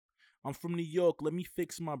I'm from New York. Let me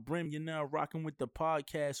fix my brim. You're now rocking with the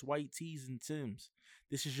podcast, White Tees and Tims.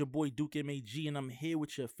 This is your boy Duke MAG, and I'm here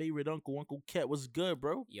with your favorite uncle, Uncle Ket. What's good,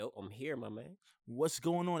 bro? Yo, I'm here, my man. What's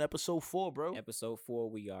going on? Episode 4, bro. Episode 4,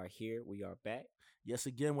 we are here. We are back. Yes,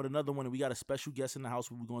 again with another one. And we got a special guest in the house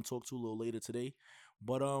we're going to talk to a little later today.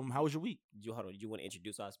 But how was your week? Hold on. Do you want to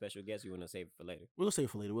introduce our special guest? Or you want to save it for later? We'll save it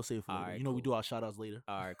for later. All right, We cool. do our shout outs later.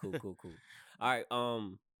 All right, cool. All right,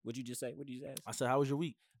 what'd you just say? What did you ask? I said, how was your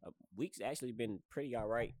week? Week's actually been pretty all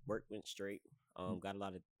right. Work went straight.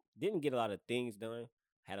 Didn't get a lot of things done.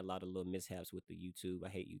 Had a lot of little mishaps with the YouTube. I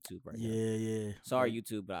hate YouTube right now. Yeah. Sorry,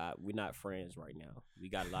 YouTube, but we're not friends right now. We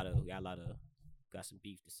got some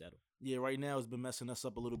beef to settle. Yeah, right now it's been messing us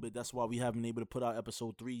up a little bit. That's why we haven't been able to put out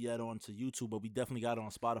episode 3 yet onto YouTube, but we definitely got it on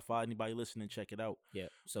Spotify. Anybody listening, check it out. Yeah.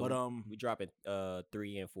 So but we dropping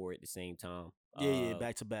 3 and 4 at the same time. Yeah,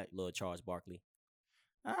 back to back. Little Charles Barkley.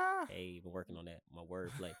 Ah. Hey, been working on that. My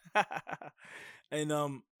wordplay. And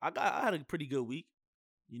I had a pretty good week.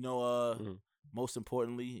 You know, most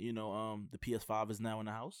importantly, you know, the PS5 is now in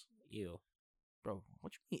the house. Ew. Bro,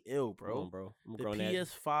 what you mean ill, bro? Come on, bro. I'm a the grown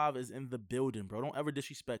PS5 is in the building, bro. Don't ever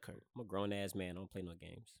disrespect her. I'm a grown ass man. I don't play no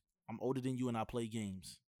games. I'm older than you and I play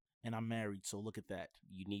games. And I'm married, so look at that.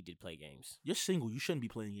 You need to play games. You're single. You shouldn't be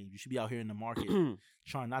playing games. You should be out here in the market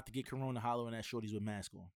trying not to get corona, hollering at shorties with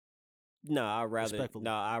masks on. No, I'd rather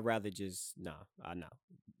just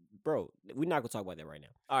bro, we're not gonna talk about that right now.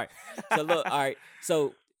 All right. So look, all right.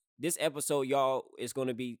 So this episode, y'all, is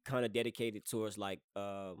gonna be kind of dedicated towards like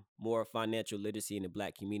more financial literacy in the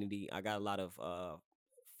Black community. I got a lot of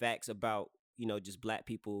facts about, you know, just Black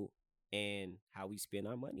people and how we spend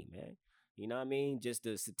our money, man. You know what I mean? Just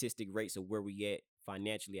the statistic rates of where we at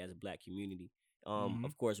financially as a Black community.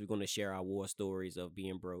 Of course, we're gonna share our war stories of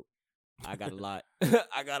being broke. I got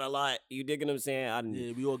a lot. You digging what I'm saying?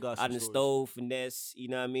 Yeah, we all got some I done stories. stole, finesse, you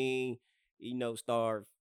know what I mean? You know, starve,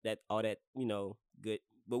 all that, you know, good.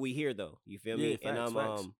 But we here though, you feel me? Yeah, facts, and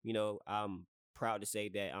facts. you know, I'm proud to say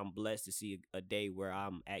that I'm blessed to see a day where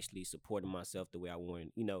I'm actually supporting myself the way I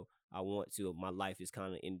want. You know, I want to. My life is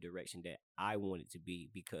kind of in the direction that I want it to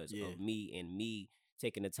be because of me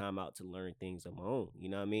taking the time out to learn things on my own. You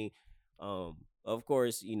know what I mean? Of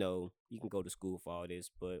course, you know, you can go to school for all this,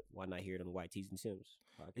 but why not hear it on the White Tees and Tims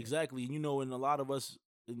podcast? Exactly. You know, and a lot of us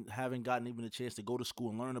haven't gotten even a chance to go to school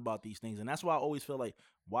and learn about these things. And that's why I always feel like,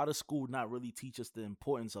 why does school not really teach us the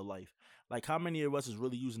importance of life? Like, how many of us is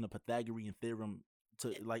really using the Pythagorean theorem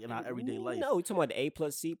to, like, in our everyday life? No, we're talking about the A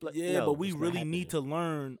plus C plus. Yeah, no, but we it's not really happening. need to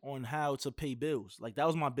learn on how to pay bills. Like, that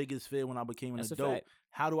was my biggest fear when I became an That's a adult. fact.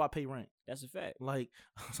 How do I pay rent? That's a fact. Like,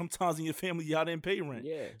 sometimes in your family, y'all didn't pay rent.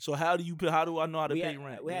 Yeah. So how do I know how to pay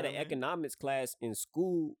rent? We You had know an what I mean? economics class in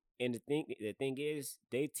school, and the thing is,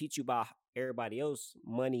 they teach you about everybody else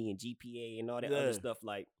money and GPA and all that other stuff.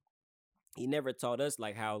 Like, he never taught us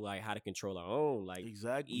how to control our own. Like,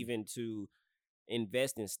 Exactly. even to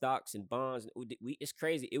invest in stocks and bonds. It's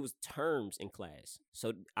crazy. It was terms in class.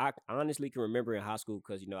 So I honestly can remember in high school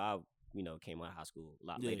because I came out of high school a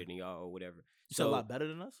lot later than y'all or whatever. You said a lot better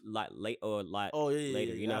than us?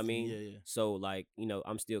 Later. You know what I mean? Yeah. So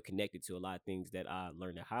I'm still connected to a lot of things that I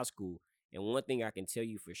learned in high school. And one thing I can tell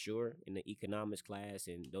you for sure in the economics class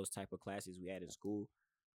and those type of classes we had in school,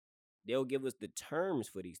 they'll give us the terms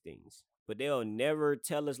for these things, but they'll never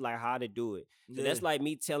tell us how to do it. So that's like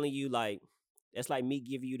me telling you that's like me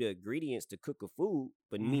giving you the ingredients to cook a food,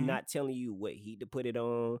 but me not telling you what heat to put it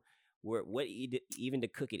on, even to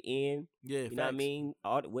cook it in. Yeah, you know what I mean?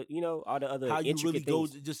 All the other how you really things. go.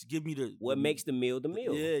 Just give me what makes the meal the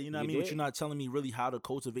meal. Yeah, you know what I mean. But you're not telling me really how to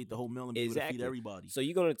cultivate the whole meal and be able to feed everybody. So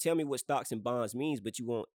you're gonna tell me what stocks and bonds means, but you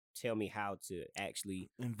won't tell me how to actually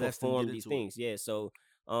invest perform these things. Yeah. So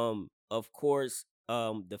of course,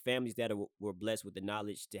 the families that were blessed with the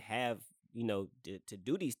knowledge to have to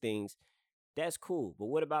do these things. That's cool, but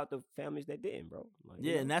what about the families that didn't, bro?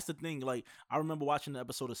 And that's the thing. Like, I remember watching the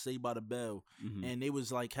episode of Saved by the Bell, and they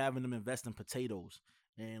was having them invest in potatoes,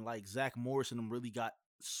 and Zach Morris and them really got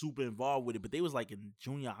super involved with it. But they was in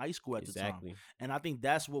junior high school at the time, and I think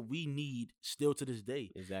that's what we need still to this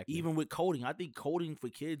day. Exactly. Even with coding, I think coding for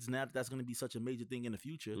kids now that's going to be such a major thing in the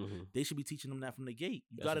future. They should be teaching them that from the gate.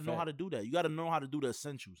 You got to know how to do that. You got to know how to do the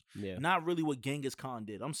essentials. Yeah. Not really what Genghis Khan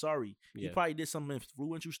did. I'm sorry. He probably did some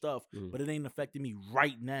influential stuff, but it ain't affecting me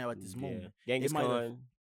right now at this moment. Genghis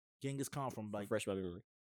Khan from fresh my memory.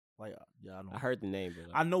 I don't know. I heard the name,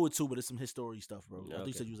 but I know it too, but it's some history stuff, bro. I think you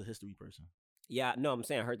Okay. said you was a history person. Yeah, no, I'm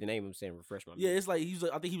saying I heard the name. I'm saying refresh my memory. Yeah, it's I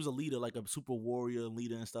think he was a leader, like a super warrior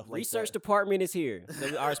leader and stuff like that. Research department is here.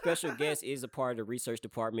 So our special guest is a part of the research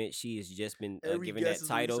department. She has just been given that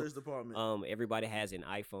title. Research department. Everybody has an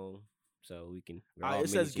iPhone. So we're all It mini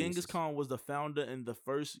says Genghis geniuses. Khan was the founder and the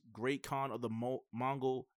first great Khan of the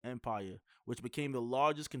Mongol Empire, which became the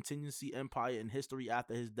largest contingency empire in history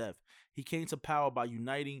after his death. He came to power by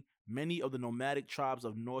uniting many of the nomadic tribes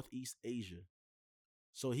of Northeast Asia.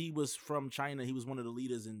 So he was from China. He was one of the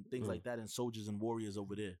leaders and things like that, and soldiers and warriors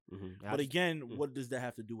over there. But again, what does that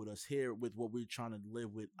have to do with us here, with what we're trying to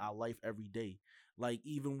live with our life every day? Like,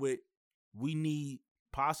 even with, we need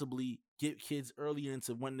possibly get kids earlier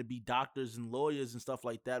into wanting to be doctors and lawyers and stuff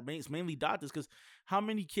like that. It's mainly doctors, because how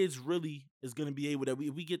many kids really is going to be able to,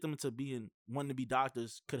 if we get them into wanting to be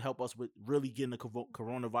doctors, could help us with really getting the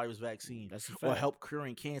coronavirus vaccine, or help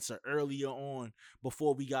curing cancer earlier on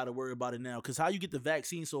before we got to worry about it now. Because how you get the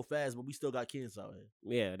vaccine so fast, but we still got cancer out here?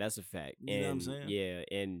 Yeah, that's a fact. You know what I'm saying? Yeah,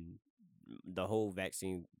 and the whole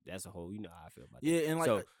vaccine, that's a whole, you know how I feel about that. Yeah, and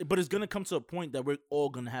like, but it's gonna come to a point that we're all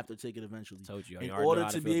gonna have to take it eventually. Told you, in order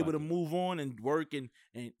to be able to move on and work, and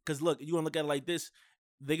because look, you wanna look at it like this,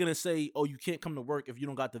 they're gonna say, oh, you can't come to work if you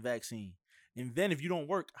don't got the vaccine, and then if you don't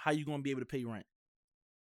work, how you gonna be able to pay rent?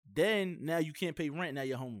 Then now you can't pay rent, now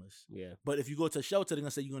you're homeless. Yeah. But if you go to a shelter, they're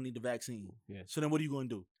gonna say you're gonna need the vaccine. Yeah. So then what are you gonna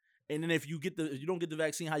do? And then if you don't get the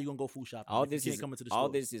vaccine, how you gonna go food shopping? All this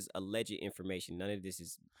is alleged information. None of this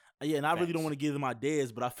is. Yeah, and I really don't want to give them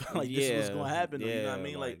ideas, but I feel like this is what's gonna happen. Yeah, you know what I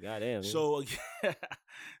mean? Like, goddamn. So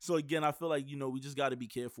again, I feel like, we just got to be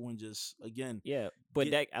careful and just, again. Yeah, but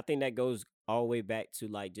I think that goes all the way back to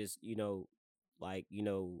like just the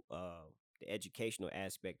educational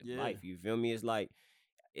aspect of life. You feel me? It's like,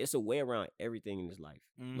 it's a way around everything in this life.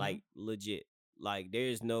 Like, legit. Like,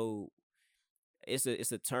 there's no. It's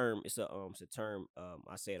a term.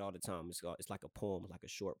 I say it all the time. It's like a poem, like a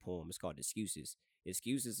short poem. It's called excuses.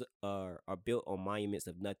 Excuses are built on monuments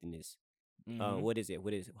of nothingness. What is it?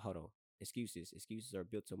 Hold on. Excuses are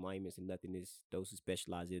built on monuments of nothingness. Those who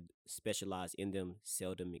specialize in them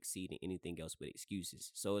seldom exceed in anything else but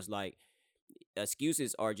excuses. So it's like,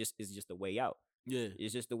 excuses is just a way out. Yeah,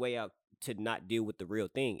 it's just a way out to not deal with the real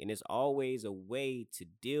thing. And it's always a way to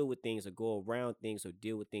deal with things, or go around things, or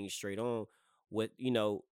deal with things straight on,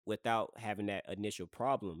 without having that initial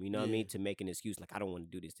problem. You know what I mean? To make an excuse like, I don't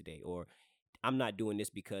want to do this today, or I'm not doing this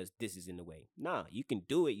because this is in the way. Nah, you can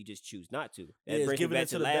do it. You just choose not to. That brings me back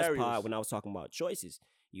to the last pod when I was talking about choices.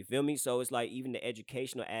 You feel me? So it's like, even the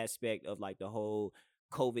educational aspect of like the whole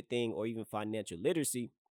COVID thing, or even financial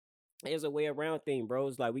literacy, there's a way around thing, bro.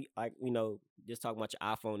 It's like, just talking about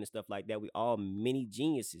your iPhone and stuff like that. We all mini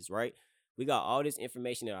geniuses, right? We got all this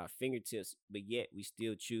information at our fingertips, but yet we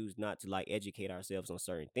still choose not to like educate ourselves on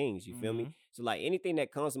certain things. You feel me? So like, anything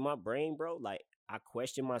that comes to my brain, bro, like I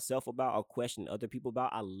question myself about or question other people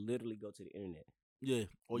about, I literally go to the internet. Yeah,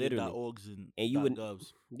 or literally. .orgs and you would,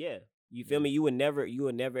 .govs. Yeah, you feel me? You would never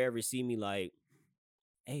ever see me like,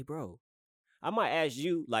 hey, bro. I might ask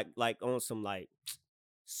you like on some like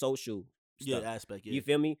social stuff. Aspect. Yeah. You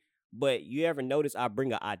feel me? But you ever notice I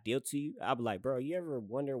bring an idea to you? I'll be like, bro, you ever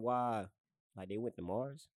wonder why like they went to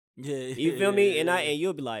Mars? Yeah. You feel me? And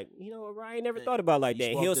you'll be like, you know what, Ryan never thought about it like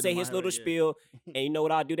that. He'll say his little spiel, and you know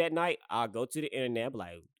what I'll do that night? I'll go to the internet, I'll be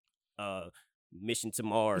like, mission to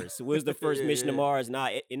Mars. Where's the first mission to Mars?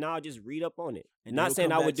 And I'll just read up on it. And not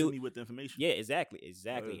saying I would do me with the information. Yeah,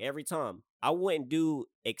 exactly. Every time. I wouldn't do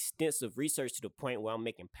extensive research to the point where I'm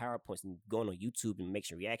making PowerPoints and going on YouTube and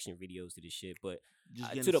making reaction videos to this shit, but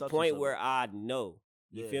to the point where I know.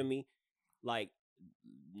 You feel me? Like,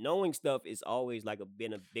 knowing stuff is always like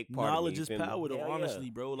been a big part knowledge of me. Knowledge is power, though, honestly,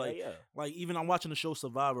 bro. Like, like, even I'm watching the show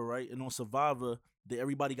Survivor, right? And on Survivor,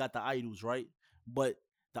 everybody got the idols, right? But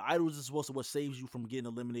the idols is supposed to what saves you from getting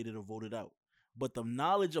eliminated or voted out. But the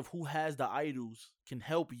knowledge of who has the idols can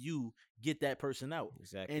help you get that person out.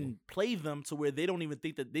 Exactly. And play them to where they don't even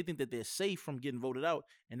think that they're safe from getting voted out.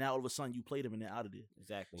 And now all of a sudden you play them and they're out of there.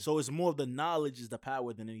 Exactly. So it's more of the knowledge is the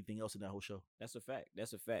power than anything else in that whole show. That's a fact.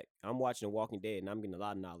 I'm watching The Walking Dead and I'm getting a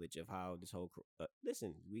lot of knowledge of how this whole.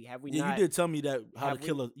 Listen, you did tell me that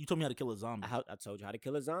you told me how to kill a zombie. I told you how to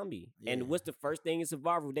kill a zombie. Yeah. And what's the first thing in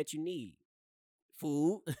survival that you need?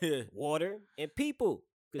 Food, water, and people.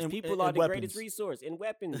 Because people are the greatest resource, and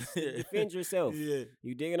weapons to defend yourself. Yeah.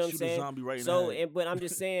 You dig what I'm saying? A zombie right but I'm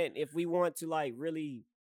just saying, if we want to like really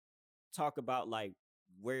talk about like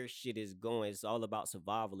where shit is going, it's all about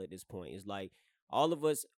survival at this point. It's like all of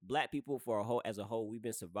us black people as a whole, we've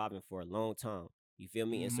been surviving for a long time. You feel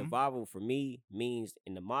me? And survival for me means,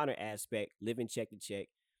 in the modern aspect, living check to check,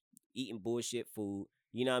 eating bullshit food.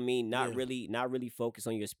 You know what I mean? Not really focus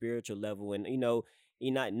on your spiritual level, and you're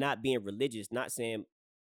not being religious. Not saying,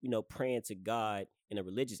 praying to God in a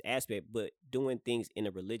religious aspect, but doing things in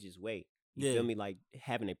a religious way. You feel me? Like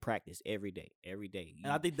having a practice every day.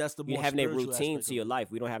 And I think that's the more having a spiritual routine aspect to your of it.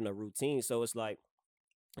 life. We don't have no routine, so it's like,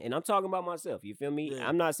 and I'm talking about myself. You feel me? Yeah.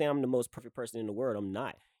 I'm not saying I'm the most perfect person in the world. I'm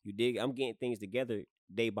not. You dig? I'm getting things together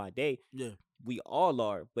day by day. Yeah. We all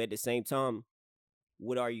are, but at the same time,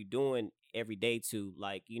 what are you doing every day to,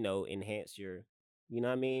 like, enhance your, you know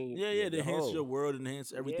what I mean? Yeah, to enhance whole. your world,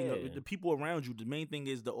 enhance everything. Yeah. The people around you. The main thing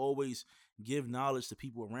is to always give knowledge to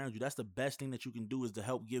people around you. That's the best thing that you can do, is to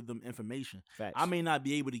help give them information. Facts. I may not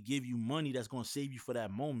be able to give you money that's going to save you for that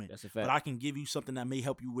moment. That's a fact. But I can give you something that may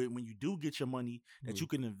help you with when you do get your money, that you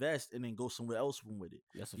can invest and then go somewhere else with it.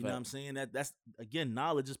 That's a fact. You know what I'm saying? That's again,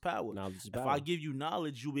 knowledge is power. Knowledge is power. If I give you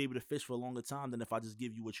knowledge, you'll be able to fish for a longer time than if I just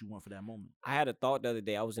give you what you want for that moment. I had a thought the other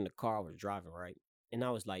day. I was in the car, I was driving, right? And I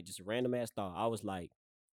was like, just a random ass thought. I was like,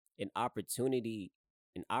 an opportunity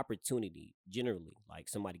generally, like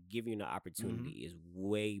somebody giving you an opportunity is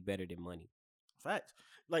way better than money. Facts.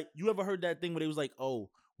 Like, you ever heard that thing where they was like, oh,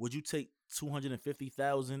 would you take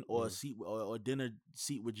 $250,000 or a seat or a dinner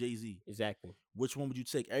seat with Jay-Z? Exactly. Which one would you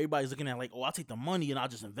take? Everybody's looking at like, oh, I'll take the money and I'll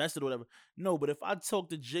just invest it or whatever. No, but if I talk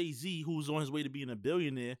to Jay-Z, who's on his way to being a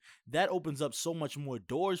billionaire, that opens up so much more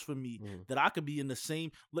doors for me that I could be in the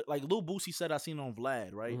same, like Lil Boosie said, I seen on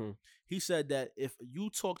Vlad, right? He said that if you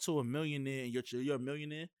talk to a millionaire and you're a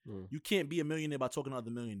millionaire, you can't be a millionaire by talking to other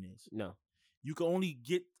millionaires. No. You can only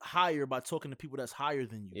get higher by talking to people that's higher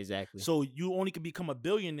than you. Exactly. So you only can become a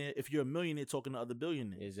billionaire if you're a millionaire talking to other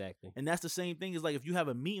billionaires. Exactly. And that's the same thing. Is like, if you have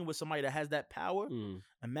a meeting with somebody that has that power,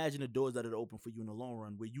 imagine the doors that it'll open for you in the long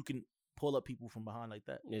run, where you can pull up people from behind like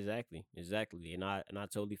that. Exactly. And I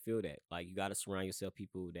totally feel that. Like, you got to surround yourself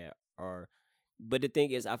people that are. But the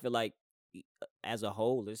thing is, I feel like as a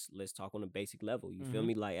whole, let's talk on a basic level. You feel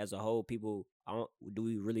me? Like, as a whole, people, do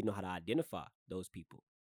we really know how to identify those people?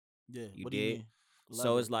 Yeah. You what did? do you mean?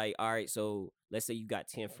 So it's like, all right, so let's say you got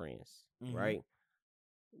 10 friends, right?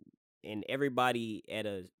 And everybody at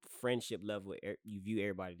a friendship level, you view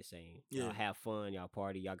everybody the same. Yeah. Y'all have fun, y'all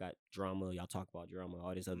party, y'all got drama, y'all talk about drama,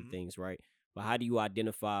 all these other things, right? But how do you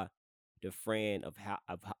identify the friend of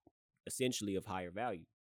essentially of higher value?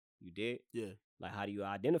 You did? Yeah. Like, how do you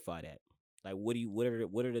identify that? Like, what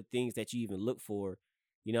are the things that you even look for,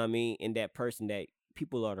 you know what I mean, in that person that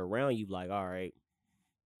people are around you, like, all right,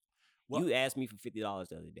 well, you asked me for $50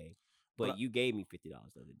 the other day, but you gave me $50 the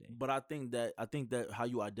other day. But I think that how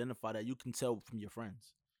you identify that, you can tell from your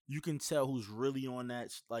friends. You can tell who's really on that,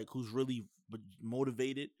 like, who's really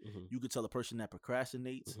motivated. You can tell the person that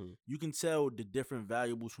procrastinates. You can tell the different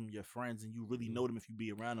valuables from your friends, and you really know them if you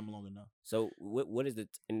be around them long enough. So what is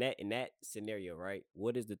in that scenario, right?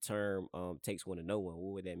 What is the term takes one to know one?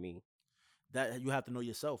 What would that mean? That you have to know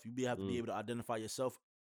yourself. You have to be able to identify yourself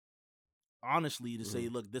honestly, to say,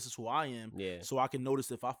 look, this is who I am. Yeah. So I can notice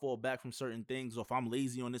if I fall back from certain things, or if I'm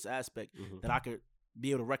lazy on this aspect, that I could be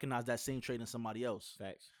able to recognize that same trait in somebody else.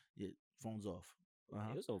 Facts. Yeah, phone's off.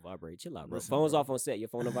 It's on vibrate. Chill out, bro. Listen, phone's off on set. Your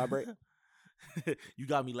phone on vibrate? You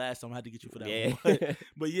got me last time. I had to get you for that yeah. one.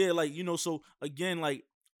 But yeah, like, so again, like,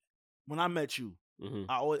 when I met you,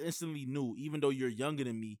 I instantly knew, even though you're younger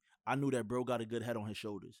than me, I knew that bro got a good head on his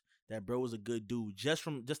shoulders. That bro was a good dude, just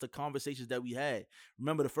from the conversations that we had.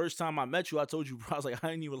 Remember the first time I met you, I told you, bro, I was like, I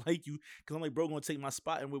didn't even like you, because I'm like, bro, gonna take my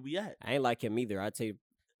spot and where we at. I ain't like him either. I tell you,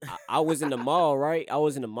 I was in the mall, right? I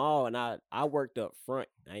was in the mall, and I worked up front.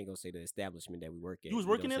 I ain't gonna say the establishment that we work at. You was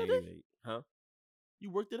working there today? Huh? You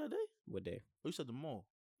worked there that day? What day? Oh, you said the mall.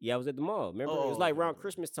 Yeah, I was at the mall. Remember, it was like around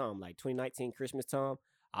Christmas time, like 2019 Christmas time.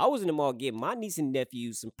 I was in the mall getting my niece and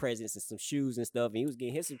nephews some presents and some shoes and stuff, and he was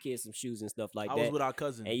getting his some kids some shoes and stuff like that. I was with our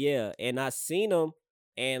cousin. And yeah, and I seen him,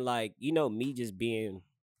 and like, me just being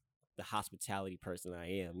the hospitality person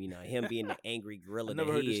I am, him being the angry gorilla. I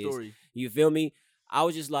never heard the story. You feel me? I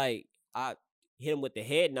was just like, I hit him with the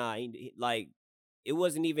head nod. Like, it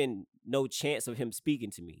wasn't even no chance of him speaking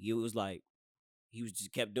to me. It was like, he was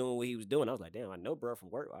just kept doing what he was doing. I was like, damn, I know bro from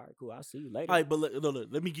work. All right, cool. I'll see you later. All right, but look,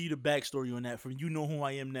 let me give you the backstory on that. From you know who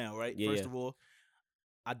I am now, right? Yeah, First of all,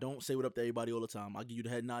 I don't say what up to everybody all the time. I'll give you the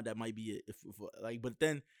head nod. That might be it. But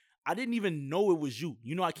then I didn't even know it was you.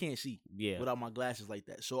 I can't see without my glasses like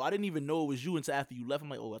that. So I didn't even know it was you until after you left. I'm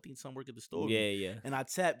like, oh, I think some work at the store. Yeah. And I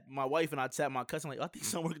tapped my wife and I tapped my cousin, like, I think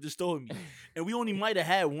some work at the store with me. And we only might have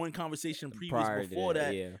had one conversation before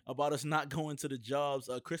that about us not going to the jobs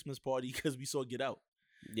Christmas party because we saw Get Out.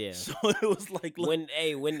 Yeah. So it was like, look,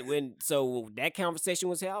 so that conversation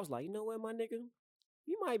was here, I was like, you know what, my nigga?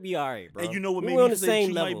 You might be all right, bro. And you know what made me say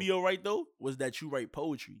you might be all right, though? Was that you write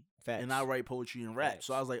poetry. Facts. And I write poetry and rap. Facts.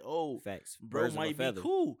 So I was like, oh, Facts. bro might be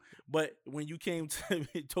cool. But when you came to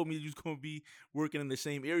me, told me you was going to be working in the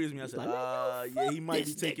same area as me, I said, yeah, he might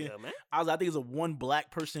be taking. Nigga, man. I think it's a one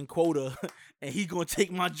black person quota, and he going to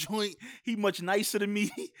take my joint. He much nicer than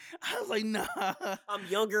me. I was like, nah. I'm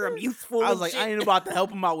younger. I'm youthful. I was like, I ain't about to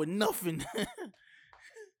help him out with nothing.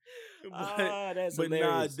 That's but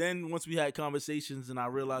hilarious. Then once we had conversations and I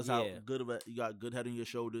realized how good of you got good head on your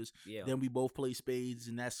shoulders. Yeah. Then we both play spades,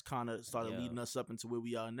 and that's kind of started leading us up into where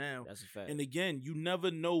we are now. That's a fact. And again, you never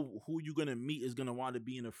know who you're gonna meet is gonna want to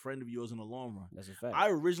be a friend of yours in the long run. That's a fact. I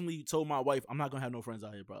originally told my wife I'm not gonna have no friends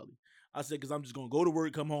out here probably. I said because I'm just gonna go to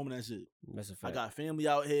work, come home, and that's it. That's a fact. I got family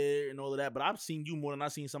out here and all of that, but I've seen you more than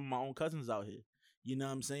I've seen some of my own cousins out here. You know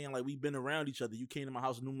what I'm saying? Like, we've been around each other. You came to my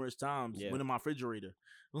house numerous times. Went in my refrigerator.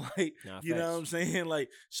 Like, you know what I'm saying? Like,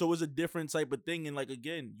 so it's a different type of thing. And, like,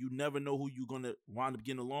 again, you never know who you're going to wind up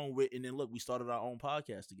getting along with. And then, look, we started our own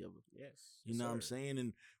podcast together. Yes. You know what I'm saying?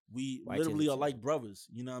 And we literally are like brothers.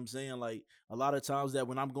 You know what I'm saying? Like, a lot of times that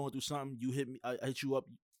when I'm going through something, you hit me, I hit you up,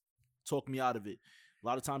 talk me out of it. A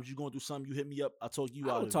lot of times you going through something, you hit me up, I talk you out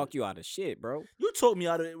of it. I don't talk you out of shit, bro. You talked me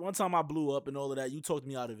out of it. One time I blew up and all of that. You talked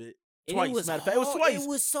me out of it. Twice, matter of fact, it was twice. It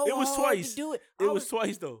was so hard to do it. It was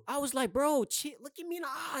twice though. I was like, bro, chill. Look at me in the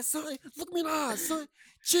eyes, son. Look me in the eyes, son.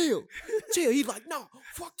 Chill. He's like, no,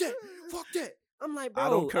 fuck that. I'm like, bro. I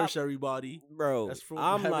don't curse everybody, bro. That's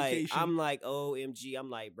I'm like, OMG. I'm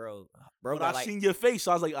like, bro. But I seen your face,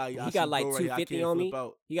 so I was like, he got like 250 on me.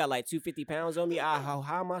 He got like 250 pounds on me. How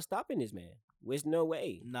am I stopping this man? There's no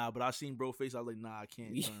way. Nah, but I seen bro face. I was like, nah, I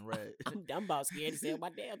can't turn red. I'm about scared to say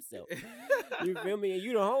my damn self. You feel me? And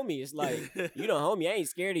you the homie. It's like, you the homie. I ain't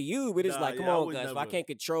scared of you, but it's like, come on, guys. If I can't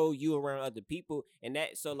control you around other people, and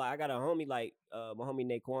that, so like, I got a homie like my homie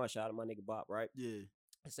Naquan, shout out my nigga Bob, right? Yeah.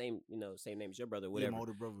 Same name as your brother, whatever. Yeah, my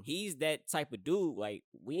older brother. He's that type of dude. Like,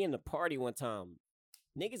 we in the party one time,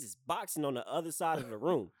 niggas is boxing on the other side of the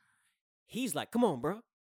room. He's like, come on, bro.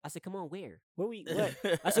 I said, come on, where? What?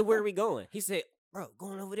 I said, where are we going? He said, bro,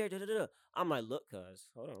 going over there. I'm like, look, cuz,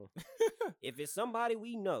 hold on. If it's somebody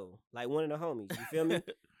we know, like one of the homies, you feel me?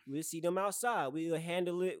 We'll see them outside. We'll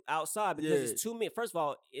handle it outside because it's 2 minutes. First of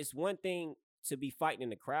all, it's one thing to be fighting in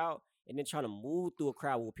the crowd and then trying to move through a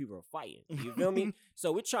crowd where people are fighting. You feel me?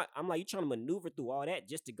 So I'm like, you trying to maneuver through all that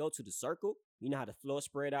just to go to the circle? You know how the floor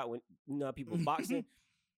spread out when you know how people boxing?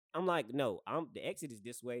 I'm like, no, the exit is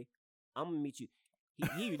this way. I'm gonna meet you.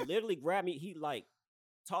 He literally grabbed me. He like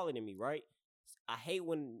taller than me, right? I hate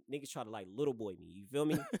when niggas try to like little boy me. You feel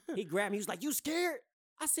me? He grabbed me. He was like, "You scared?"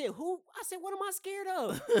 I said, "Who?" I said, "What am I scared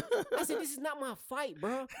of?" I said, "This is not my fight,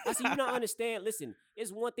 bro." I said, "You don't understand. Listen,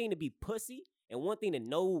 it's one thing to be pussy and one thing to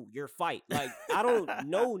know your fight. Like, I don't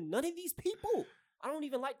know none of these people. I don't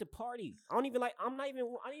even like to party. I don't even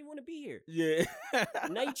want to be here." Yeah.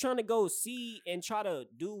 Now you trying to go see and try to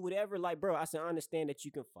do whatever. Like, bro, I said, I understand that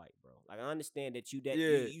you can fight, bro. Like, I understand that you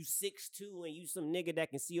 6'2" and you some nigga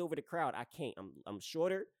that can see over the crowd. I can't. I'm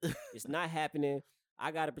shorter. It's not happening.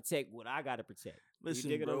 I gotta protect what I gotta protect.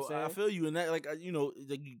 Listen, bro, I feel you in that. Like, you know,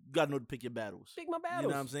 like, you gotta know to pick your battles. Pick my battles. You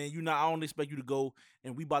know what I'm saying? I don't expect you to go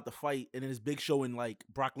and we about to fight, and then this big show in like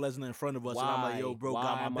Brock Lesnar in front of us, and I'm like, yo, bro, got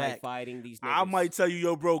my back. Why am I fighting these niggas? I might tell you,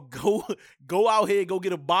 yo, bro, go out here, go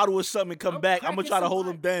get a bottle or something, and come back. I'm gonna try to hold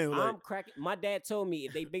them down. I'm cracking. My dad told me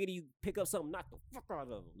if they bigger than you, pick up something, knock the fuck out of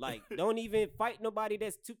them. Like, don't even fight nobody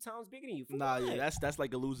that's 2 times bigger than you. Yeah, that's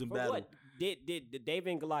like a losing battle. What? Did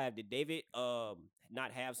David and Goliath? Did David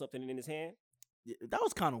not have something in his hand? Yeah, that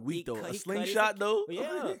was kind of weak though. A slingshot though.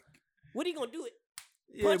 Yeah. What are you gonna do?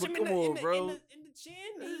 Punch him in the chin.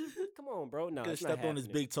 Come on, bro. No, could step on his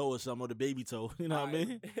big toe or something, or the baby toe. You know what I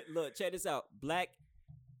mean? Look, check this out. Black.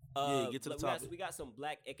 Get to the topic. We got some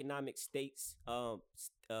black economic states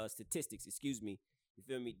statistics. Excuse me. You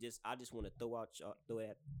feel me? I just want to throw out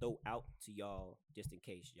to y'all just in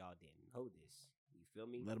case y'all didn't know this. You feel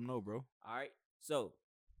me? Let them know, bro. All right. So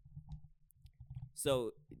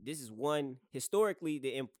this is one.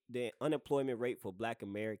 Historically, the unemployment rate for Black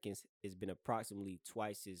Americans has been approximately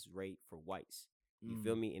twice his rate for whites. You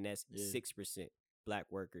feel me? And that's 6% Black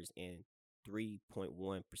workers and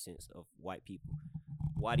 3.1% of white people.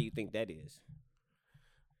 Why do you think that is?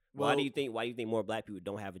 Well, why do you think more Black people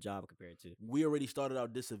don't have a job compared to? We already started our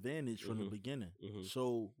disadvantage from the beginning. Mm-hmm.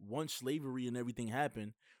 So once slavery and everything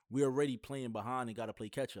happened, we're already playing behind and got to play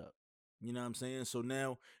catch up. You know what I'm saying? So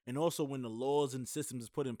now, and also when the laws and systems is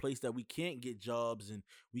put in place that we can't get jobs and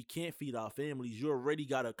we can't feed our families, you already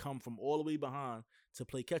got to come from all the way behind to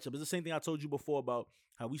play catch up. It's the same thing I told you before about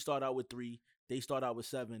how we start out with 3, they start out with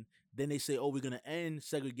 7. Then they say, oh, we're going to end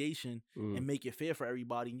segregation and make it fair for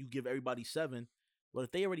everybody, and you give everybody 7. Well,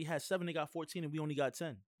 if they already had 7, they got 14, and we only got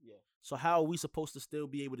 10. Yeah. So how are we supposed to still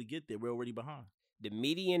be able to get there? We're already behind. The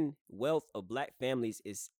median wealth of black families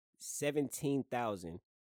is 17,000,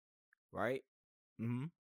 right? Mm-hmm.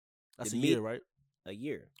 That's a year, right? A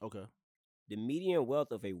year. Okay. The median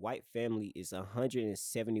wealth of a white family is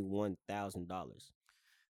 $171,000.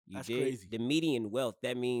 That's crazy. The median wealth,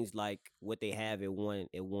 that means like what they have at one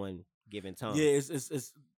given time. Yeah,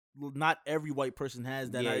 it's not every white person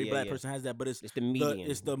has that. Not every black person has that, but it's the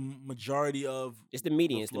median. It's the majority of. It's the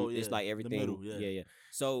median. It's like everything. The middle, yeah.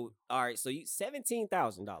 So all right, so you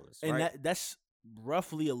 $17,000, and right? that's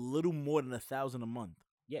roughly a little more than $1,000 a month.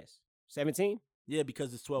 Yes, 17. Yeah,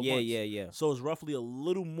 because it's 12 months. Yeah. So it's roughly a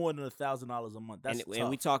little more than $1,000 a month. That's tough. And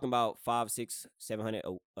we talking about 5, 6, 700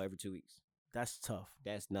 every 2 weeks. That's tough.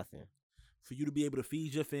 That's nothing. For you to be able to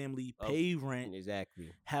feed your family, pay rent,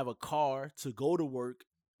 exactly, have a car to go to work,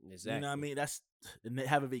 exactly. You know what I mean? And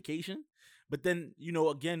have a vacation. But then,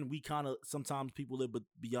 again, we kind of sometimes people live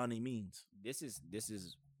beyond their means. This is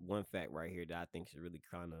one fact right here that I think is really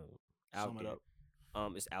kind of out there.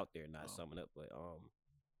 It's out there, not summing up, but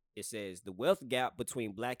it says the wealth gap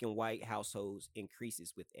between black and white households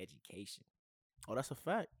increases with education. Oh, that's a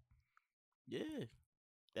fact. Yeah.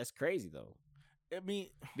 That's crazy though. I mean,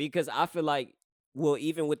 because I feel like, well,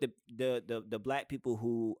 even with the black people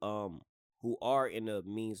who are in the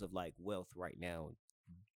means of like wealth right now,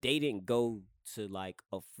 they didn't go to like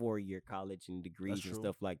a 4-year college and degrees and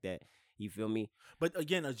stuff like that. You feel me? But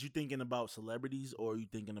again, are you thinking about celebrities or are you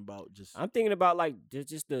thinking about just? I'm thinking about like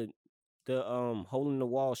just the hole in the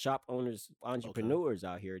wall shop owners, entrepreneurs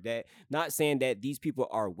out here. That, not saying that these people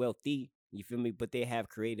are wealthy, you feel me, but they have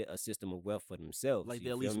created a system of wealth for themselves. Like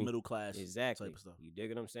they're at least middle class. Exactly. Type of stuff. You dig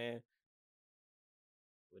what I'm saying?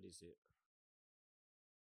 What is it?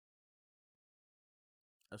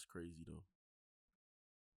 That's crazy though.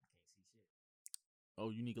 Can't see shit.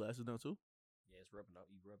 Oh, you need glasses now too? Yeah, it's rubbing off.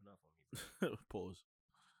 You rubbing off on me, bro. Pause.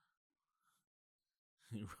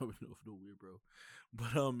 You rubbing off no weird, bro.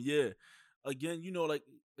 But yeah. Again,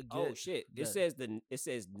 oh shit! It says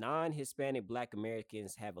non-Hispanic Black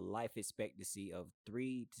Americans have a life expectancy of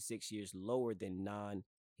 3 to 6 years lower than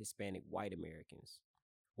non-Hispanic white Americans.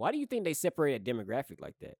 Why do you think they separate a demographic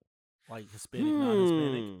like that? Like Hispanic,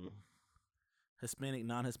 non-Hispanic, Hispanic,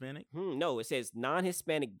 non-Hispanic. No, it says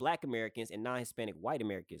non-Hispanic Black Americans and non-Hispanic white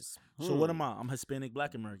Americans. So what am I? I'm Hispanic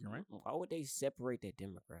Black American, right? Why would they separate that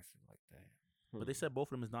demographic like that? But they said both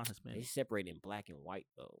of them is non-Hispanic. They separate in black and white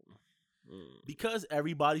though. Because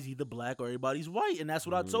everybody's either black or everybody's white, and that's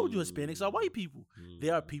what I told you. Hispanics are white people. They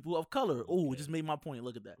are people of color. Oh, it just made my point.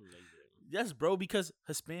 Look at that. Yes, bro. Because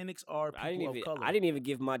Hispanics are people of color. I didn't even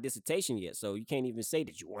give my dissertation yet, so you can't even say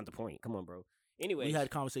that you want the point. Come on, bro. Anyway, we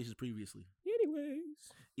had conversations previously.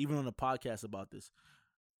 Anyways, even on a podcast about this.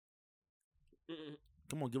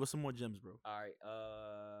 Come on, give us some more gems, bro. All right.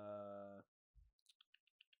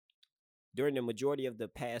 During the majority of the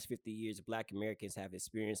past 50 years, Black Americans have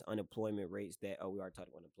experienced unemployment rates that... Oh, we already talked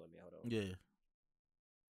about unemployment. Hold on. Yeah.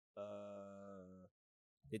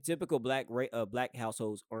 The typical black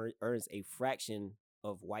households earns a fraction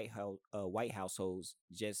of white households,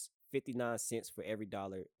 just 59 cents for every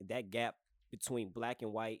dollar. That gap between black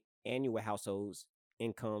and white annual households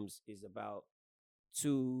incomes is about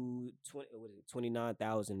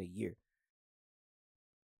 $29,000 a year.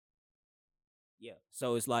 Yeah.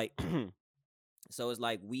 So it's like... So it's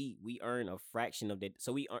like we earn a fraction of that.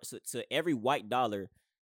 So we earn, so every white dollar,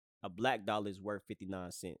 a black dollar is worth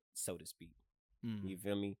 59 cents, so to speak. You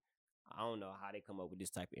feel me? I don't know how they come up with this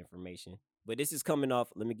type of information, but this is coming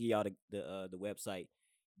off. Let me give y'all the website,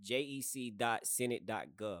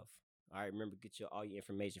 jec.senate.gov. All right, remember, get all your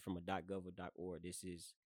information from a .gov or .org. This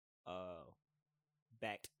is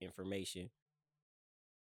backed information.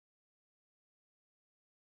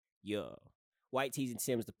 Yeah, White Tees and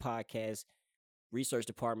Tims, the podcast research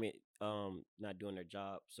department not doing their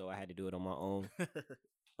job, so I had to do it on my own.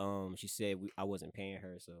 She said I wasn't paying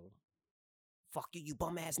her, so fuck you, you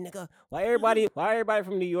bum ass nigga. Why everybody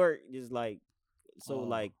from New York just like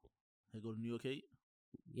like they go to New York hate?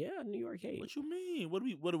 Yeah, New York hate. What you mean? What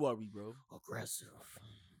are we, bro? Aggressive.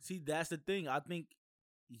 See, that's the thing. I think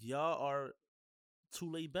y'all are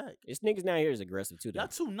too laid back. This niggas down here is aggressive too, though. Y'all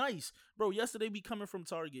too nice. Bro, yesterday we coming from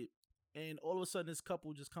Target. And all of a sudden, this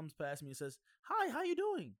couple just comes past me and says, "Hi, how you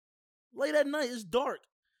doing?" Late at night, it's dark,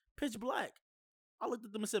 pitch black. I looked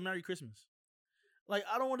at them and said, "Merry Christmas." Like,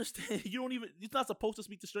 I don't understand. You're not supposed to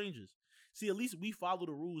speak to strangers. See, at least we follow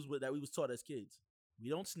the rules that we was taught as kids. We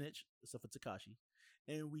don't snitch, except for Tekashi.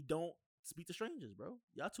 And we don't speak to strangers, bro.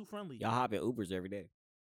 Y'all too friendly. Y'all hop in Ubers every day.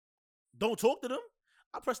 Don't talk to them.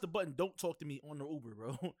 I press the button, don't talk to me on the Uber,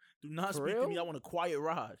 bro. Do not speak to me. I want a quiet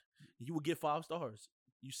ride. You will get 5 stars.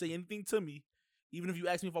 You say anything to me, even if you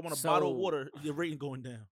ask me if I want a bottle of water, your rating going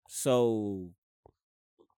down. So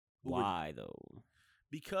why though?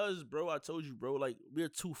 Because, bro, I told you, bro, like, we're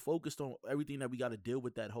too focused on everything that we got to deal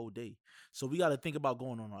with that whole day. So we got to think about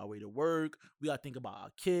going on our way to work. We got to think about our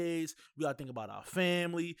kids. We got to think about our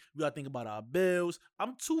family. We got to think about our bills.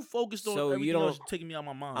 I'm too focused on everything else taking me out of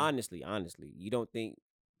my mind. Honestly, you don't think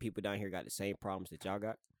people down here got the same problems that y'all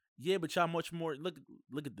got? Yeah, but y'all much more. Look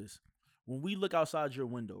at this. When we look outside your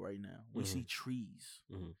window right now, we see trees,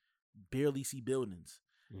 barely see buildings.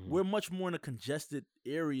 We're much more in a congested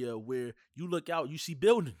area where you look out, you see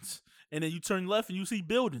buildings. And then you turn left and you see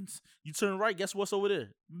buildings. You turn right, guess what's over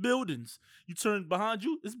there? Buildings. You turn behind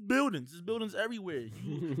you, it's buildings. There's buildings everywhere.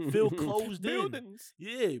 You feel closed buildings. In.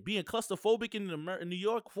 Yeah, being claustrophobic in New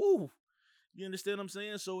York, whoo. You understand what I'm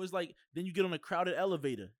saying? So it's like, then you get on a crowded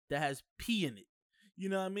elevator that has pee in it. You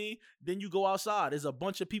know what I mean? Then you go outside. There's a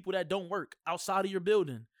bunch of people that don't work outside of your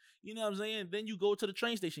building. You know what I'm saying? Then you go to the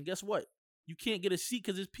train station. Guess what? You can't get a seat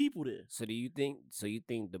because there's people there. So do you think? So you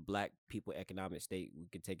think the black people economic state? We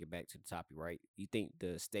can take it back to the topic, right? You think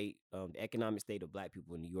the state, the economic state of black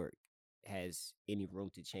people in New York, has any room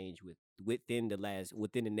to change within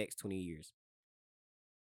the next 20 years?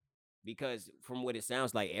 Because from what it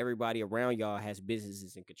sounds like, everybody around y'all has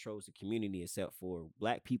businesses and controls the community except for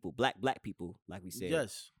black people, black people, like we said.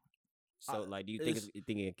 Yes. So, like, do you think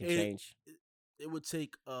it can change? It would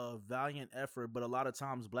take a valiant effort, but a lot of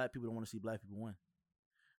times black people don't want to see black people win.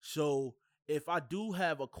 So if I do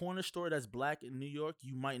have a corner store that's black in New York,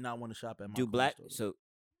 you might not want to shop at my corner store. So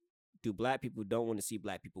do black people don't want to see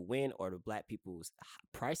black people win, or the black people's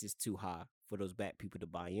price is too high for those black people to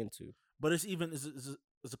buy into? But it's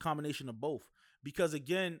a combination of both. Because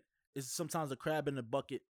again, it's sometimes a crab in the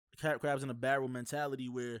bucket, crabs in a barrel mentality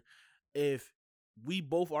where if we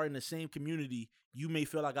both are in the same community, you may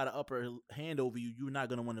feel I got an upper hand over you. You're not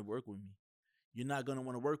going to want to work with me. You're not going to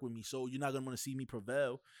want to work with me. So you're not going to want to see me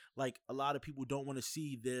prevail. Like, a lot of people don't want to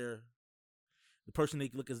see the person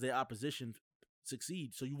they look as their opposition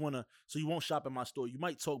succeed. So you won't shop at my store. You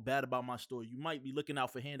might talk bad about my store. You might be looking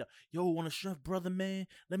out for handout. Yo, want a shrimp, brother, man?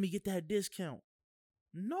 Let me get that discount.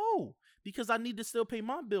 No, because I need to still pay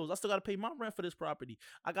my bills. I still got to pay my rent for this property.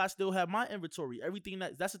 I got to still have my inventory. Everything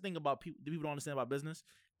that's the thing about people don't understand about business.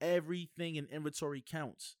 Everything in inventory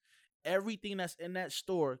counts. Everything that's in that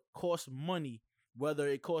store costs money. Whether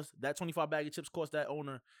it costs that 25 bag of chips cost that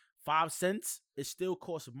owner 5 cents, it still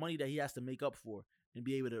costs money that he has to make up for and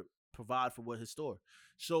be able to provide for what his store.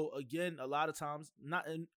 So again, a lot of times,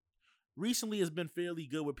 recently it's been fairly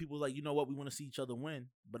good where people like, you know what, we want to see each other win,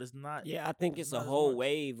 but it's not. Yeah, I think it's a whole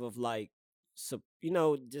wave of like, so, you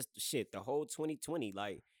know, just shit, the whole 2020,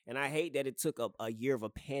 like, and I hate that it took a year of a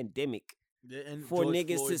pandemic for George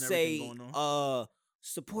niggas Floyd to say,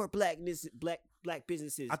 support black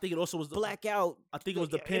businesses. I think it also was blackout. I think it was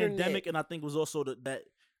the pandemic, and I think it was also that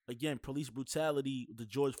again, police brutality, the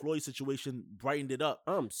George Floyd situation brightened it up.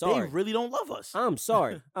 I'm sorry. They really don't love us. I'm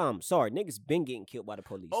sorry. Niggas been getting killed by the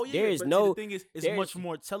police. Oh yeah, the thing is, it's much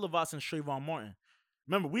more televised than Trayvon Martin.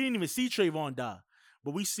 Remember, we didn't even see Trayvon die,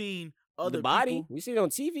 but we seen other body. People. We seen it on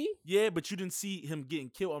TV. Yeah, but you didn't see him getting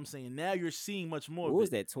killed. I'm saying now you're seeing much more. What was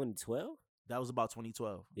that? 2012. That was about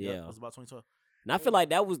 2012. Yeah, that was about 2012. And I feel like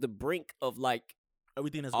that was the brink of like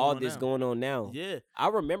everything that's going on now. Yeah, I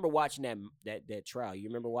remember watching that trial. You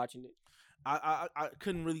remember watching it? I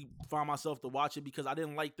couldn't really find myself to watch it because I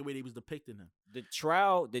didn't like the way they was depicting him. The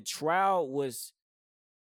trial was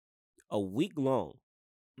a week long.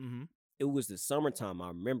 Mm-hmm. It was the summertime. I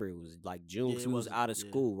remember it was like June. Yeah, we was out of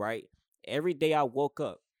school, right? Every day I woke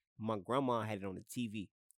up, my grandma had it on the TV.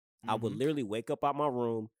 Mm-hmm. I would literally wake up out my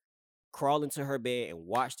room, crawl into her bed, and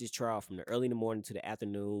watch this trial from the early in the morning to the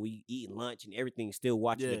afternoon. We eating lunch and everything, still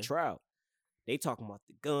watching the trial. They talking about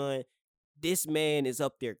the gun. This man is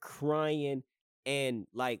up there crying, and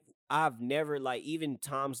like I've never, like, even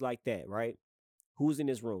times like that, right? Who's in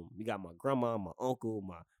this room? We got my grandma, my uncle,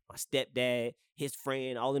 my stepdad, his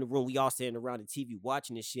friend, all in the room. We all sitting around the TV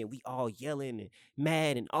watching this shit. We all yelling and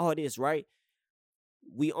mad and all this, right?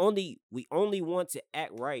 We only want to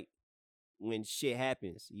act right when shit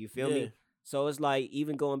happens. You feel me? So it's like,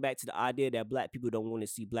 even going back to the idea that black people don't want to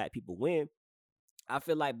see black people win, I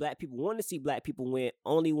feel like black people want to see black people win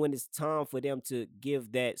only when it's time for them to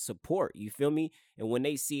give that support. You feel me? And when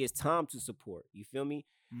they see it's time to support. You feel me?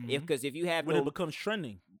 Mm-hmm. Because if you have when it becomes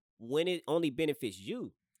trending, when it only benefits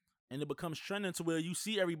you. And it becomes trending to where you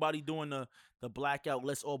see everybody doing the blackout,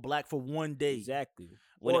 let's all black for one day. Exactly.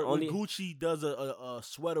 When Gucci does a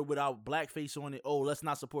sweater without blackface on it, oh, let's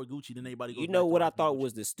not support Gucci, then everybody goes. You know what I thought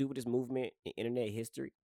was the stupidest movement in internet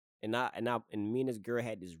history? and me and this girl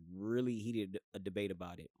had this really heated debate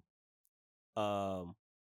about it.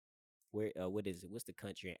 What is it? What's the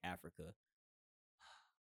country in Africa?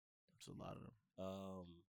 It's a lot of them.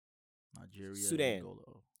 Nigeria, Sudan. Angola.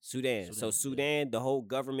 Sudan. So Sudan, the whole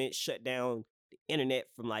government shut down the internet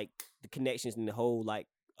from like the connections and the whole like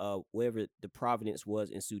wherever the province was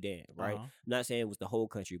in Sudan, right? I'm not saying it was the whole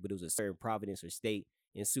country, but it was a certain province or state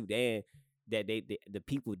in Sudan that the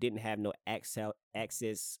people didn't have no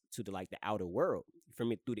access to the like the outer world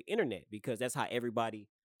from it through the internet, because that's how everybody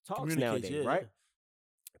talks nowadays, right? Yeah.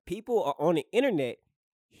 People are on the internet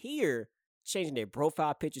here changing their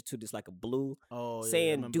profile picture to this like a blue,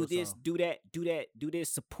 saying do this, do that, do this,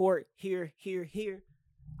 support here.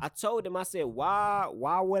 I told them, I said, why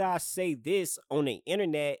would I say this on the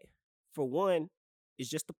internet? For one, it's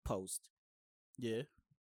just a post. Yeah.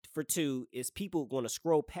 For two, is people going to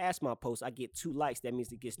scroll past my post. I get 2 likes. That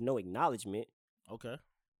means it gets no acknowledgement. Okay.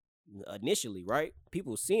 Initially, right?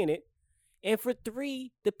 People seeing it. And for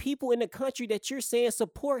 3, the people in the country that you're saying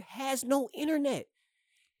support has no internet.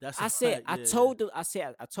 I told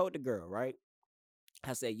the girl, right?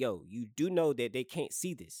 I said, yo, you do know that they can't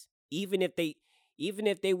see this. Even if they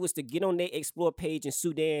was to get on their explore page in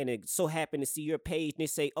Sudan and so happen to see your page and they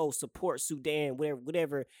say, oh, support Sudan,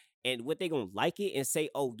 whatever, and what they gonna like it and say,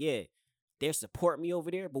 oh yeah, they're support me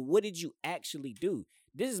over there. But what did you actually do?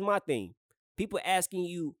 This is my thing. People asking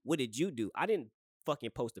you, what did you do? I didn't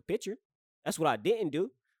fucking post a picture. That's what I didn't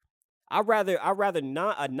do. I rather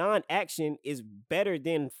a non-action is better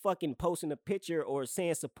than fucking posting a picture or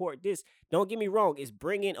saying support this. Don't get me wrong. It's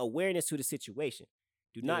bringing awareness to the situation.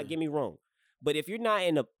 Do not get me wrong. But if you're not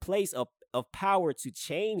in a place of power to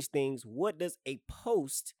change things, what does a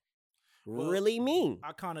post really mean?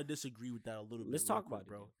 I kind of disagree with that a little bit. Let's talk about it,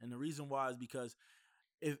 bro. And the reason why is because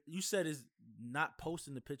if you said is not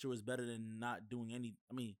posting the picture was better than not doing any.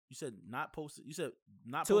 I mean, you said not posting. You said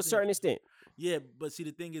not to a certain extent. Yeah, but see,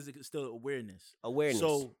 the thing is, it's still awareness. Awareness.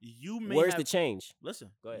 So you may. Where's the change?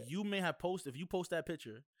 Listen, go ahead. You may have posted. If you post that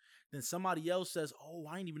picture, then somebody else says, "Oh,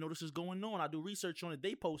 I didn't even know this was going on." I do research on it.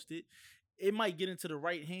 They post it. It might get into the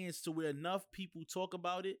right hands to where enough people talk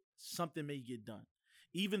about it, something may get done.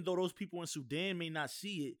 Even though those people in Sudan may not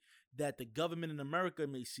see it, that the government in America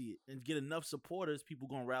may see it and get enough supporters, people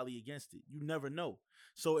gonna rally against it. You never know.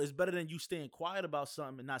 So it's better than you staying quiet about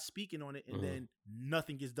something and not speaking on it, and then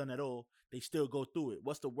nothing gets done at all. They still go through it.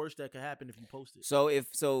 What's the worst that could happen if you post it?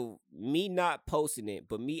 So me not posting it,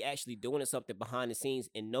 but me actually doing something behind the scenes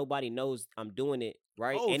and nobody knows I'm doing it,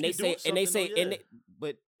 right? Oh, and they say,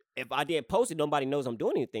 but if I didn't post it, nobody knows I'm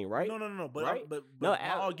doing anything, right? No. But my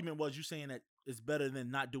argument was you saying that it's better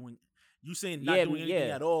than not doing. You saying not doing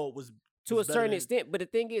anything at all was to a certain extent. But the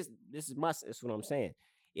thing is, that's what I'm saying.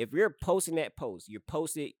 If you're posting that post, you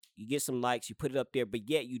post it, you get some likes, you put it up there, but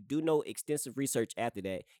yet you do no extensive research after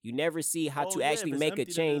that. You never see how to actually make a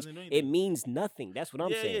change. It means nothing. That's what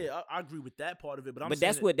I'm saying. Yeah, I agree with that part of it. But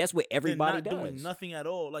that's what everybody does. Doing nothing at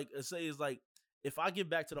all. Like say is like. If I give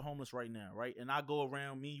back to the homeless right now, right, and I go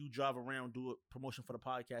around, me and you drive around, do a promotion for the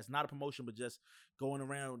podcast, not a promotion, but just going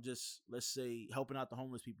around, just let's say helping out the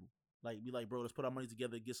homeless people. Like be like, bro, let's put our money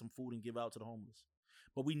together, get some food, and give out to the homeless.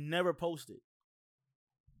 But we never posted.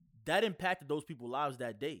 That impacted those people's lives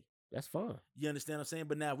that day. That's fine. You understand what I'm saying?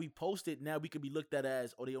 But now we posted, now we could be looked at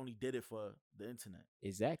as, oh, they only did it for the internet.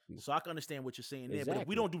 Exactly. So I can understand what you're saying there. But if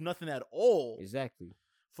we don't do nothing at all, exactly,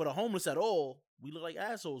 for the homeless at all, we look like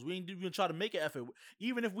assholes. We ain't even try to make an effort.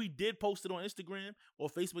 Even if we did post it on Instagram or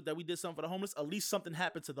Facebook that we did something for the homeless, at least something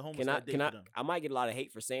happened to the homeless that day for them. I might get a lot of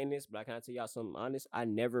hate for saying this, but can I tell y'all something honest? I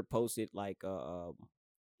never posted like a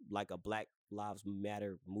Black Lives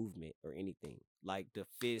Matter movement or anything. Like the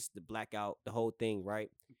fist, the blackout, the whole thing, right?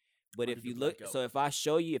 But if you look, so if I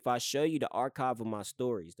show you the archive of my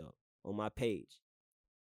stories though on my page,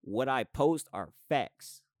 what I post are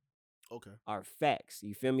facts. Okay. Are facts.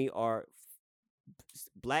 You feel me? Are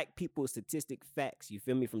Black people statistic facts. You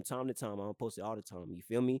feel me? From time to time, I don't post it all the time. You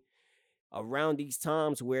feel me? Around these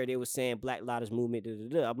times where they were saying Black Lives Movement,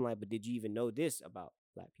 I'm like, but did you even know this about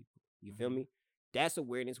Black people? You feel me? That's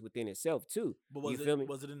awareness within itself too. But was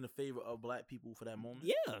it in the favor of Black people for that moment?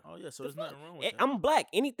 Yeah. Oh yeah. So there's nothing wrong with that. I'm Black.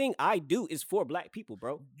 Anything I do is for Black people,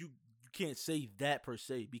 bro. You can't say that per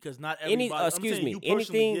se because not everybody.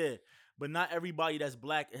 Anything. But not everybody that's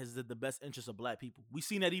Black has the best interest of Black people. We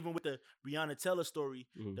seen that even with the Breonna Taylor story.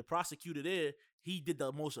 The prosecutor there, he did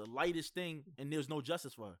the most lightest thing, and there's no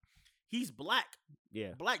justice for her. He's Black.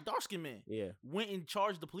 black dark-skinned man, went and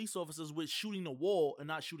charged the police officers with shooting the wall and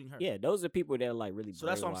not shooting her. Yeah, those are people that are like really. So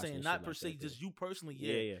that's what I'm saying. Not per se, just you personally.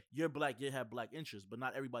 Yeah, you're black. You have black interests, but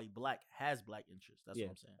not everybody black has black interests. That's what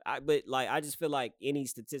I'm saying. But like, I just feel like any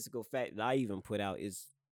statistical fact that I even put out is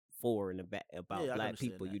for and about black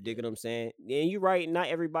people. You dig what I'm saying? And you're right. Not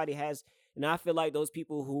everybody has, and I feel like those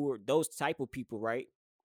people who are those type of people, right?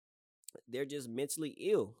 They're just mentally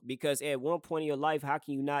ill, because at one point in your life, how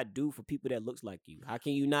can you not do for people that looks like you? How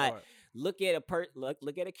can you not look at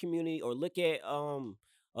look at a community, or look at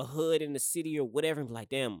a hood in the city or whatever, and be like,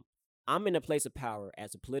 damn, I'm in a place of power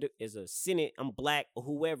as a Senate, I'm black or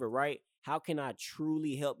whoever, right? How can I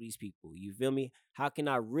truly help these people? You feel me? How can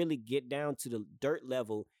I really get down to the dirt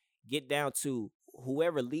level, get down to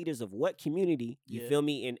whoever leaders of what community, you feel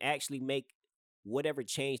me, and actually make whatever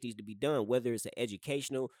change needs to be done, whether it's an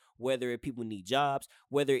educational, whether people need jobs,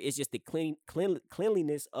 whether it's just the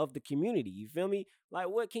cleanliness of the community. You feel me? Like,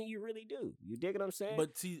 what can you really do? You dig what I'm saying?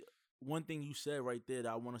 But see, one thing you said right there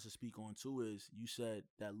that I want us to speak on too is you said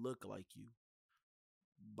that look like you.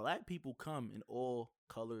 Black people come in all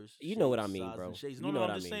colors. You know what I mean, bro. No,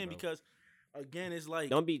 I'm just saying, because again, it's like,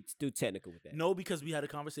 don't be too technical with that. No, because we had a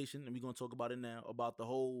conversation and we're gonna talk about it now about the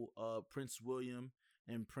whole Prince William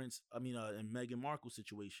and and Meghan Markle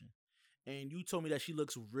situation. And you told me that she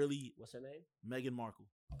looks really... What's her name? Meghan Markle.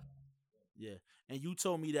 Yeah. And you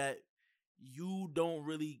told me that you don't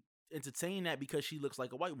really entertain that because she looks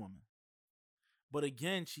like a white woman. But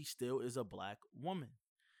again, she still is a black woman.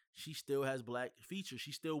 She still has black features.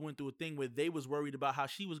 She still went through a thing where they was worried about how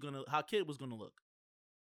Kid was gonna look.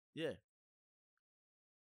 Yeah.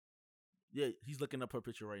 Yeah, he's looking up her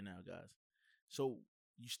picture right now, guys. So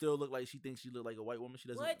you still look like she thinks she look like a white woman. She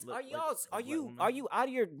doesn't. What look are y'all? Like are you out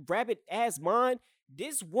of your rabbit ass mind?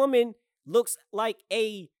 This woman looks like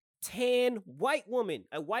a tan white woman,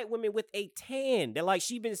 a white woman with a tan. That like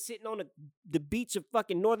she been sitting on the beach of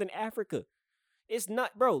fucking Northern Africa. It's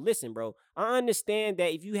not, bro. Listen, bro. I understand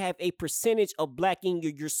that if you have a percentage of black in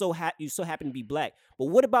you, you so happen to be black. But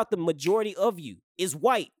what about the majority of you is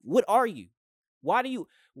white? What are you?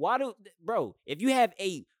 Bro? If you have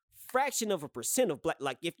a fraction of a percent of black,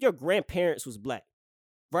 like if your grandparents was black,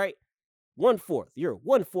 right? 1/4, you're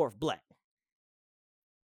 1/4 black.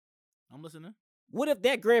 I'm listening. What if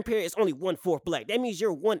that grandparent is only 1/4 black? That means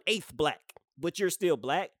you're 1/8 black, but you're still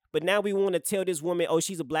black. But now we want to tell this woman, oh,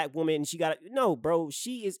 she's a black woman and no, bro,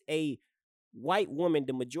 she is a white woman.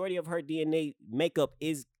 The majority of her DNA makeup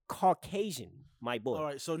is Caucasian, my boy. All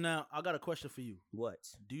right, so now I got a question for you. What?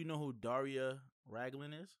 Do you know who Daria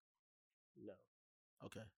Ragland is? No.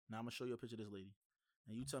 Okay, now I'm gonna show you a picture of this lady,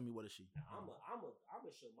 and you tell me what is she. I'm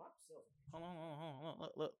gonna show myself. Hold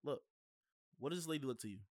on. Look. What does this lady look to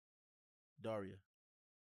you, Daria?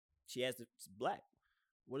 She's black.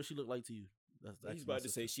 What does she look like to you? He's about to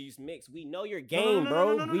say she's mixed. We know your game,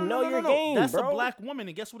 bro. We know your game, That's bro. a black woman,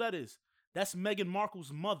 and guess what that is? That's Meghan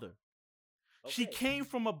Markle's mother. Okay. She came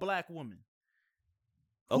from a black woman.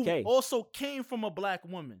 Okay. Who also came from a black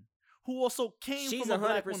woman. Who also came from a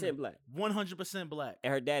black woman. She's 100% black. 100% black.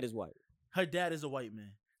 And her dad is white. Her dad is a white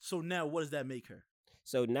man. So now what does that make her?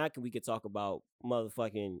 So now we could talk about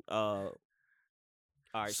motherfucking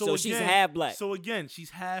all right, so she's half black. So again, she's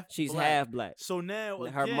half black. So now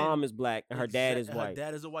again, her mom is black and her dad is white. Her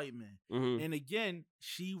dad is a white man. Mm-hmm. And again,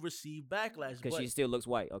 she received backlash. Because she still looks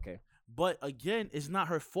white, okay. But again, it's not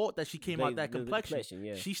her fault that she came out that complexion.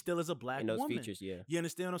 Yeah. She still is a black woman. woman. Features, yeah. You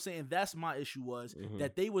understand what I'm saying? That's my issue was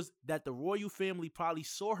that the royal family probably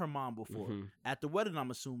saw her mom before at the wedding,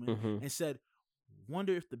 I'm assuming, and said,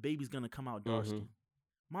 wonder if the baby's gonna come out dark skin.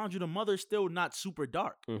 Mind you, the mother's still not super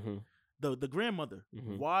dark. The grandmother.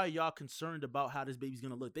 Why are y'all concerned about how this baby's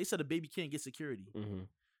gonna look? They said the baby can't get security.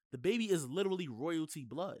 The baby is literally royalty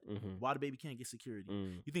blood. Why the baby can't get security?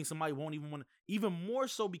 You think somebody won't even want to? Even more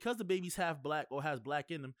so because the baby's half black or has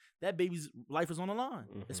black in them, that baby's life is on the line,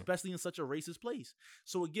 especially in such a racist place.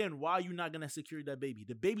 So again, why are you not gonna secure that baby?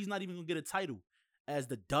 The baby's not even gonna get a title as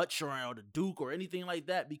the Dutch or the Duke or anything like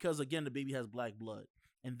that because again, the baby has black blood.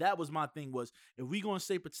 And that was my thing was if we gonna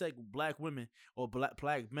say protect black women or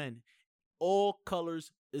black men, all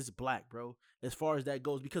colors is black, bro, as far as that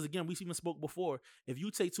goes. Because, again, we even spoke before. If you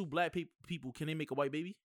take two black people, can they make a white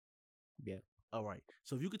baby? Yeah. All right.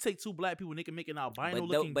 So if you could take two black people and they can make an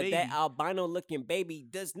albino-looking baby. But that albino-looking baby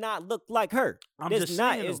does not look like her.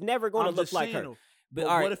 It's never going to look like her. But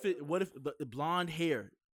what if the blonde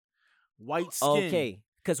hair, white skin? Okay.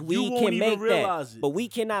 Because we can make that. But we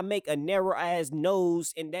cannot make a narrow-ass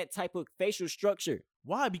nose and that type of facial structure.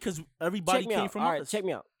 Why? Because everybody came from us. All right, check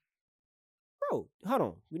me out. Bro, hold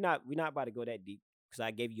on. We're not about to go that deep because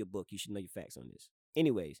I gave you a book. You should know your facts on this.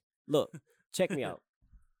 Anyways, look, check me out.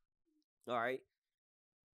 All right.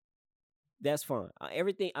 That's fine.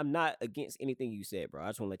 Everything. I'm not against anything you said, bro. I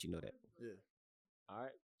just want to let you know that. Yeah. All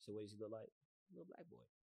right. So what does he look like? Little black boy.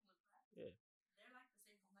 Yeah.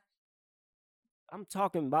 I'm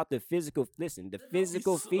talking about the physical. Listen, the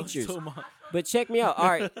physical features. But check me out. All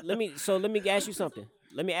right. Let me ask you something.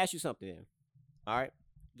 Let me ask you something. Then. All right.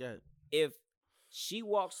 Yeah. If she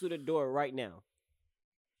walks through the door right now,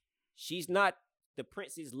 she's not the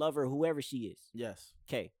prince's lover, whoever she is. Yes.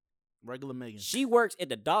 Okay. Regular Megan. She works at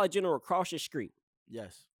the Dollar General across the street.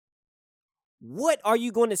 Yes. What are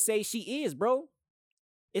you going to say she is, bro?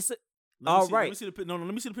 It's all right. Let me see the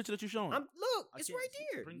let me see the picture that you're showing. Look, it's right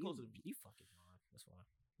there. Bring closer. You fucking lying. That's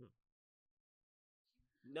why.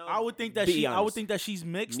 No, I would think that I would think that she's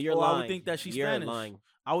mixed. You're or lying. I would think that she's You're Spanish. lying.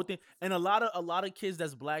 I would think, and a lot of kids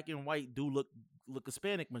that's black and white do look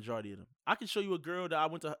Hispanic. Majority of them. I can show you a girl that I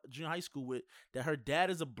went to junior high school with. That her dad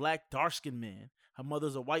is a black, dark-skinned man. Her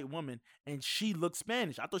mother's a white woman, and she looks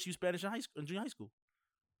Spanish. I thought she was Spanish in junior high school.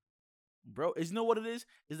 Bro, you know what it is?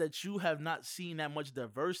 Is that you have not seen that much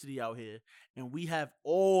diversity out here, and we have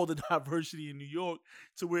all the diversity in New York,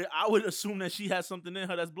 to where I would assume that she has something in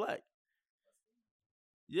her that's black.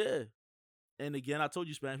 Yeah. And again, I told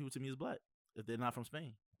you Spanish people to me is black if they're not from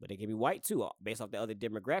Spain. But they can be white too, based off the other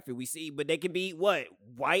demographic we see. But they can be what?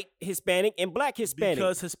 White, Hispanic, and black Hispanic.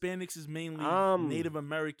 Because Hispanics is mainly Native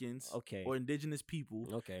Americans or indigenous people.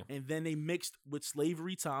 Okay. And then they mixed with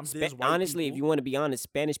slavery times. Honestly, if you want to be honest,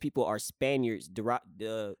 Spanish people are Spaniards.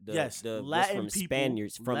 Latin from people,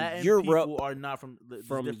 Spaniards from Europe. People are not from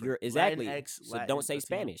Europe. Exactly. Latinx, so don't say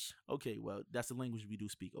Spanish. Okay, well, that's the language we do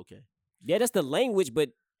speak. Okay. Yeah, that's the language, but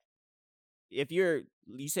if you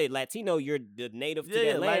say Latino, you're the native to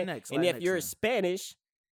that land. And if you're Spanish,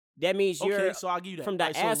 that means you're so I'll give you that. from the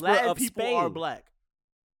so diaspora Latin of people Spain. are black.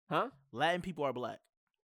 Huh? Latin people are black.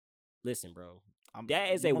 Listen, bro.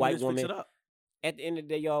 That is a white woman. At the end of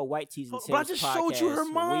the day, y'all, White Tees and Tim's But I just showed you her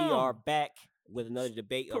mom. We are back with another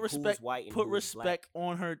debate of who's white and who's black.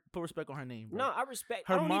 Put respect on her name, bro. No, I respect.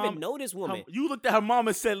 Her I don't mom, even know this woman. You looked at her mom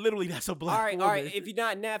and said, literally, that's a black woman. All right. If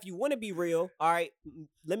you want to be real, all right,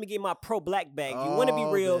 let me get my pro-black bag. You want to be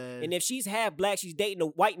real, and if she's half black, she's dating a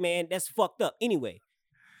white man, that's fucked up. Anyway,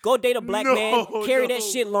 go date a black man, carry that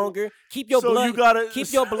shit longer, keep your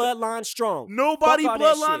bloodline strong. Nobody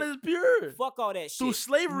bloodline is pure. Fuck all that shit. Through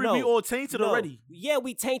slavery, we all tainted already. Yeah,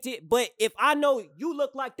 we tainted, but if I know you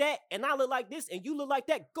look like that, and I look like this, and you look like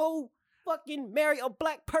that, go fucking marry a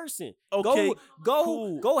black person. Okay,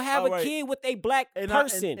 go have a kid with a black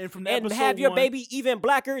person and have your baby even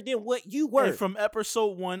blacker than what you were. And from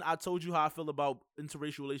episode 1, I told you how I feel about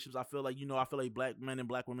interracial relationships. I feel like black men and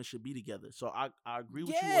black women should be together. So I agree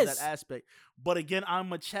with you on that aspect. But again,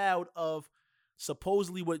 I'm a child of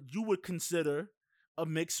supposedly what you would consider a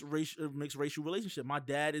mixed racial relationship. My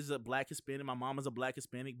dad is a black Hispanic. My mom is a black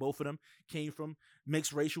Hispanic. Both of them came from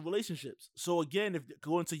mixed racial relationships. So again, if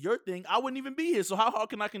going to your thing, I wouldn't even be here. So how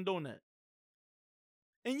can I condone that?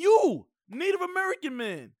 And you, Native American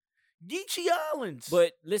man, Geechee Islands.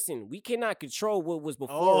 But listen, we cannot control what was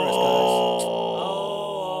before us, guys.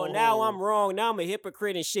 Oh, now I'm wrong. Now I'm a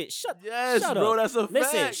hypocrite and shit. Shut bro, up. That's a fact.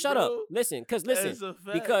 Listen, shut bro. up. Listen,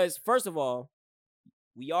 because first of all,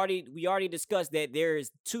 we already discussed that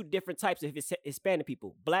there's 2 different types of Hispanic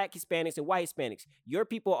people: black Hispanics and white Hispanics. Your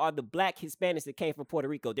people are the black Hispanics that came from Puerto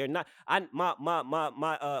Rico. They're not. My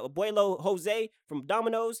abuelo Jose from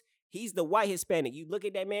Domino's. He's the white Hispanic. You look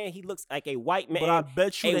at that man; he looks like a white man. But I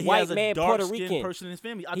bet you that he has a dark-skinned person in his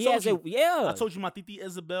family. I told you my Titi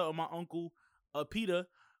Isabel and my uncle Peter,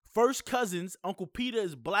 first cousins. Uncle Peter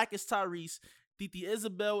is black as Tyrese. Titi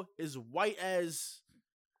Isabel is white as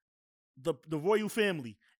the royal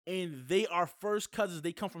family, and they are first cousins.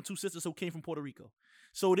 They come from 2 sisters who came from Puerto Rico.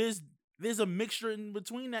 So there's a mixture in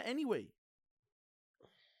between that anyway.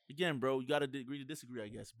 Again, bro, you gotta agree to disagree, I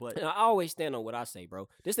guess. But I always stand on what I say, bro.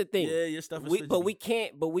 This is the thing. Yeah, your stuff is we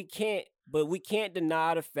can't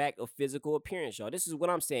deny the fact of physical appearance, y'all. This is what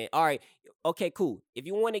I'm saying. All right, okay, cool. If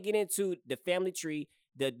you want to get into the family tree,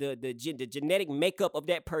 the genetic makeup of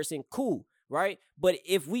that person, cool, right? But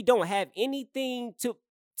if we don't have anything to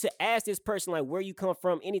ask this person, like, where you come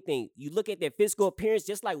from, anything, you look at their physical appearance,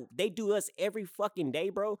 just like they do us every fucking day,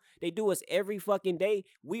 bro. They do us every fucking day.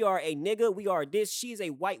 We are a nigga. We are this. She's a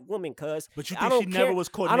white woman, cuz. But you think she never was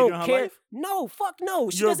called nigga in her life? No, fuck no.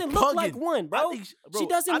 She doesn't look like one, bro. She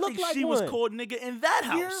doesn't look like one. I think she was called nigga in that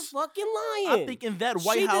house. You're fucking lying. I think in that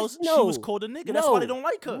White House, she was called a nigga. That's why they don't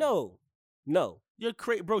like her. No. You're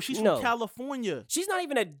crazy, bro. She's from California. She's not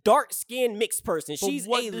even a dark-skinned mixed person. She's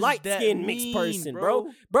a light-skinned mixed person,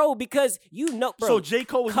 bro. Bro, because bro. So J.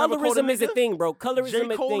 Cole was colorism is a thing, bro. Colorism is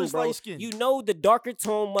a thing, bro. Light-skinned. You know the darker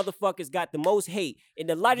tone motherfuckers got the most hate. And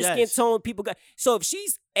the lighter skin tone people got. So if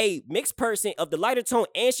she's a mixed person of the lighter tone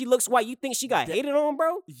and she looks white, you think she got hated on,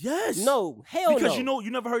 bro? Yes. No. Hell no. Because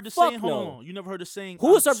you never heard the saying. Hold on. You never heard the saying.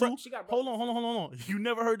 Who is her bro? Hold on. You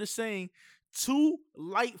never heard the saying, too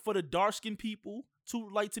light for the dark-skinned people, too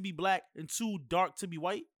light to be black, and too dark to be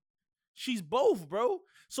white? She's both, bro.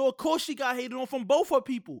 So, of course, she got hated on from both her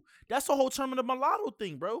people. That's the whole term of the mulatto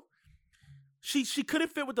thing, bro. She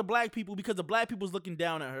couldn't fit with the black people because the black people was looking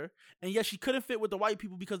down at her. And yet she couldn't fit with the white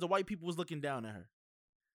people because the white people was looking down at her.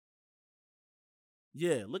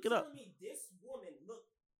 Yeah, look it up. This woman look.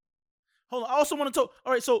 Hold on. I also want to talk.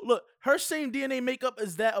 All right, so look, her same DNA makeup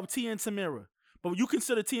is that of Tia and Tamera. But you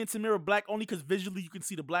consider Tia and Tamera black only because visually you can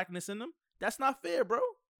see the blackness in them? That's not fair, bro.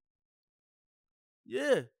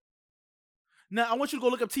 Yeah. Now, I want you to go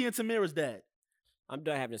look up Tia and Tamera's dad. I'm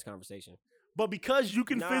done having this conversation. But because you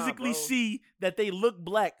can physically see that they look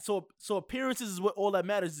black, so appearances is what all that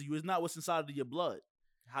matters to you. It's not what's inside of your blood.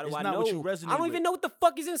 How do it's I not know? What you resonate I don't even know what the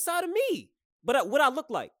fuck is inside of me. But what I look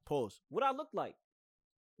like. Pause. What I look like.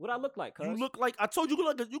 What I look like, cuz. You look like, I told you,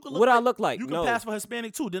 you could look what like, I look like. You can pass for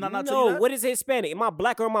Hispanic too. Did I not tell you that? No, what is Hispanic? Am I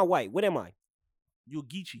black or am I white? What am I? You a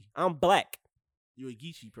Geechee. I'm black. You a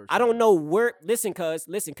Geechee person. I don't know where. Listen, cuz.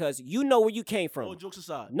 You know where you came from. All jokes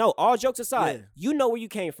aside. No, all jokes aside. Yeah. You know where you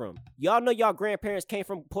came from. Y'all know y'all grandparents came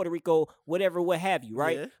from Puerto Rico, whatever, what have you,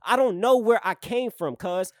 right? Yeah. I don't know where I came from,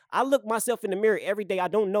 cuz. I look myself in the mirror every day. I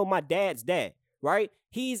don't know my dad's dad, right?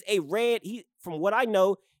 From what I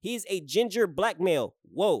know, he's a ginger black male.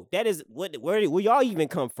 Whoa, that is where y'all even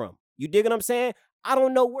come from? You dig what I'm saying? I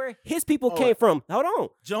don't know where his people came from. Hold on.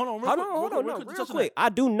 Hold on, real quick. I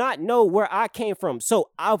do not know where I came from. So,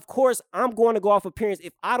 of course, I'm going to go off appearance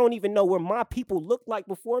if I don't even know where my people look like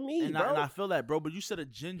before me, and bro. And I feel that, bro. But you said a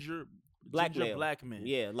ginger black man.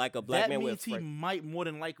 Yeah, like a black man. That means he might more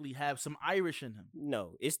than likely have some Irish in him.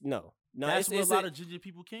 No. That's where a lot of ginger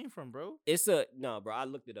people came from, bro. Bro. I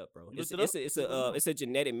looked it up, bro. It's a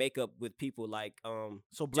genetic makeup with people like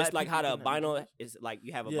so just like how the albino is like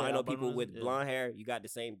you have albino people with blonde hair. You got the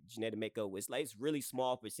same genetic makeup. It's really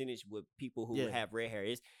small percentage with people who have red hair.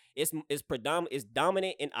 It's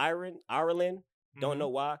dominant in Ireland. Don't know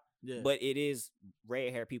why. Yeah. But it is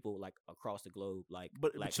red hair people like across the globe.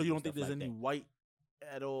 But so you don't think there's any white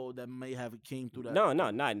at all that may have came through that? No,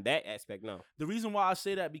 not in that aspect, no. The reason why I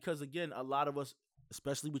say that, because again, a lot of us,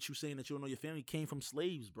 especially with you saying that you don't know your family, came from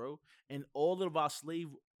slaves, bro. And all of our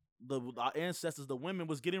our ancestors, the women,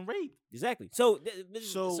 was getting raped. Exactly. So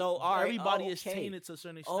everybody is tainted to a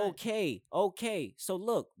certain extent. Okay. So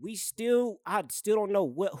look, I still don't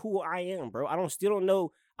know who I am, bro. Still don't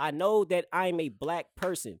know. I know that I'm a black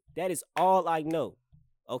person. That is all I know.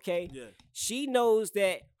 Okay? Yeah. She knows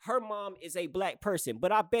that her mom is a black person,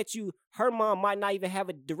 but I bet you her mom might not even have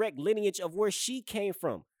a direct lineage of where she came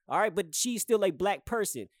from. All right, but she's still a black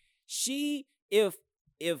person. If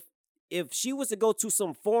she was to go to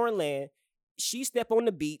some foreign land, she step on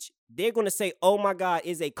the beach, they're going to say, oh my God,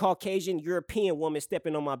 is a Caucasian European woman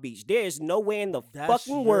stepping on my beach. There is no way in the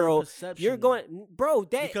fucking world you're going, bro,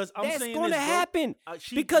 that's going to happen.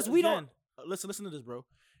 Because we don't. Listen to this, bro.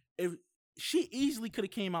 If she easily could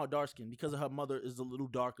have came out dark skinned because of her mother is a little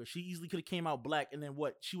darker. She easily could have came out black, and then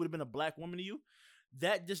what? She would have been a black woman to you?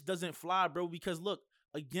 That just doesn't fly, bro, because look,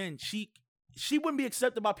 again, she wouldn't be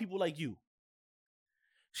accepted by people like you.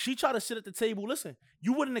 She tried to sit at the table. Listen,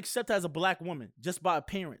 you wouldn't accept her as a black woman just by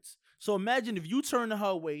appearance. So imagine if you turn her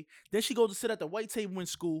away, then she goes to sit at the white table in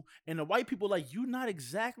school, and the white people are like, you're not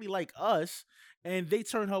exactly like us, and they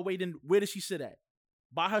turn her away, then where does she sit at?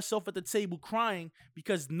 By herself at the table crying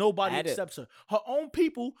because nobody accepts her. Her own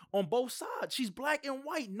people on both sides. She's black and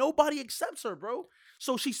white. Nobody accepts her, bro.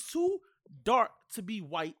 So she's too dark to be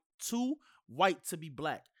white, too white to be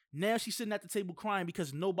black. Now she's sitting at the table crying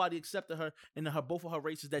because nobody accepted her in both of her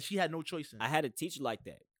races that she had no choice in. I had a teacher like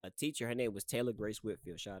that. A teacher, her name was Taylor Grace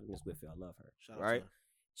Whitfield. Shout out to Miss Whitfield. I love her. Shout out to her.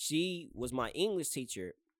 She was my English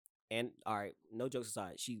teacher. And all right, no jokes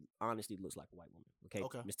aside, she honestly looks like a white woman.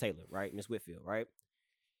 Okay. Miss Taylor, right? Miss Whitfield, right?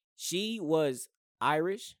 She was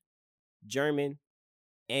Irish, German,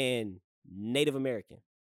 and Native American.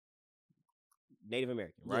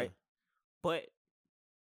 Right? But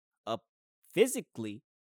physically,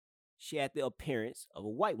 she had the appearance of a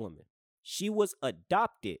white woman. She was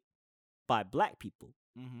adopted by black people.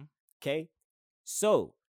 Mm-hmm. Okay?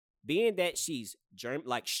 So, being that she's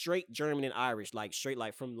like straight German and Irish, like straight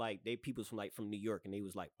like from like they people's from New York, and they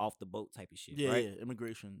was like off the boat type of shit, right? Yeah,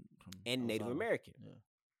 immigration and Native American. Yeah.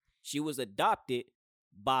 She was adopted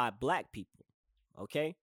by black people.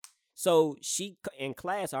 Okay, so she in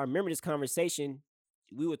class, I remember this conversation.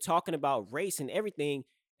 We were talking about race and everything,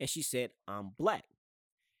 and she said, "I'm black."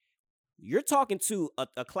 You're talking to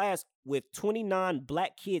a class with 29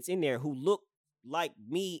 black kids in there who look like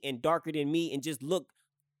me and darker than me and just look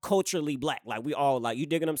culturally black. Like we all like, you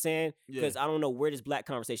dig what I'm saying? Because I don't know where this black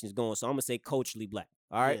conversation is going. So I'm going to say culturally black.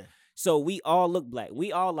 All right. Yeah. So we all look black.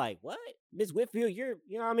 We all like, what? Miss Whitfield, you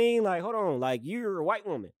know what I mean? Like, hold on. Like, you're a white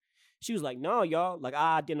woman. She was like, no, y'all. Like,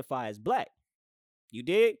 I identify as black. You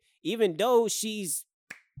dig? Even though she's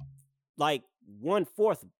like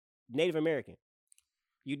 1/4 Native American.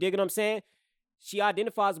 You dig what I'm saying? She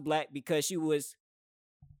identifies black because she was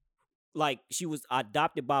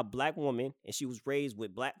adopted by a black woman, and she was raised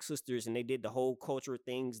with black sisters, and they did the whole cultural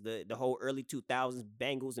things, the whole early 2000s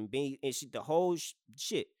bangles and beans, and the whole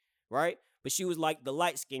shit, right? But she was like the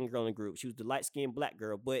light-skinned girl in the group. She was the light-skinned black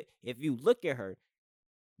girl. But if you look at her,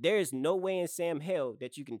 there is no way in Sam hell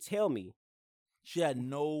that you can tell me she had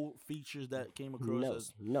no features that came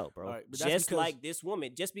across. No, bro. Right, just like this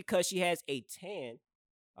woman, just because she has a tan.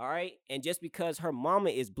 All right, and just because her mama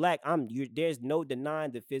is black, there's no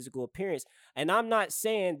denying the physical appearance. And I'm not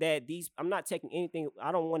saying that I'm not taking anything.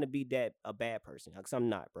 I don't want to be a bad person, because I'm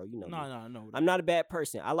not, bro. You know, no. I'm not a bad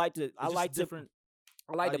person. I like to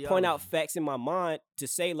point out facts in my mind to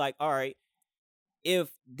say, like, all right, if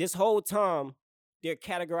this whole time they're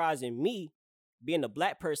categorizing me being a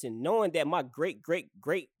black person, knowing that my great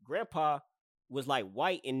grandpa was like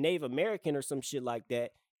white and Native American or some shit like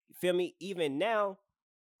that, you feel me? Even now,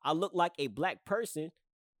 I look like a black person.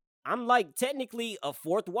 I'm like technically a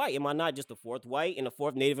 4th white. Am I not just a 4th white and a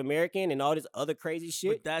 4th Native American and all this other crazy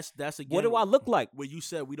shit? But that's again. What do I look like? Where you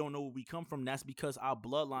said we don't know where we come from. That's because our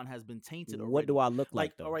bloodline has been tainted already. What do I look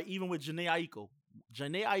like though? All right, even with Janae Aiko.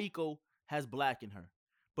 Janae Aiko has black in her,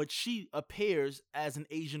 but she appears as an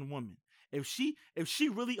Asian woman. If she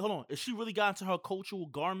really got into her cultural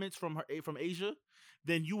garments from Asia,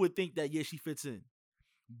 then you would think that she fits in.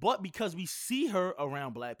 But because we see her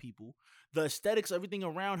around black people, the aesthetics, everything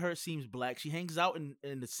around her seems black. She hangs out in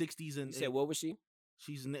the 60s. And you said, what was she?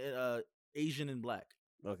 She's Asian and black.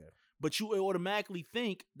 Okay. But you automatically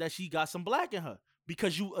think that she got some black in her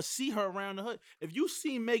because you see her around the hood. If you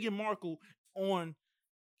see Meghan Markle in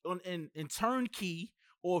Turnkey,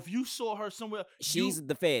 or if you saw her somewhere, she's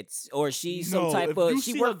the feds, or she's some type of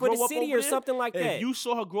she worked for the city or something like that. If you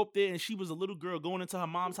saw her grow up there and she was a little girl going into her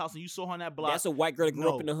mom's house and you saw her on that block, that's a white girl that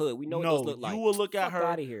grew up in the hood. We know what those look like. You will look at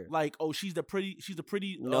her like, oh, she's a pretty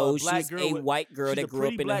black girl. She's a white girl that grew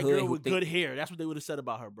up in the hood girl with good hair. That's what they would have said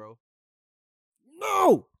about her, bro.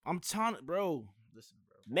 No, I'm telling, bro. Listen,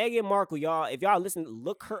 bro. Meghan Markle, y'all. If y'all listen,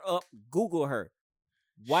 look her up. Google her.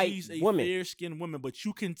 White She's a woman. fair-skinned woman, but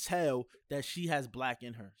you can tell that she has black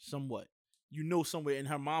in her somewhat. You know somewhere, and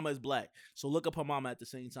her mama is black. So look up her mama at the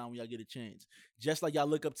same time when y'all get a chance. Just like y'all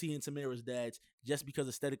look up T and Tamara's dads, just because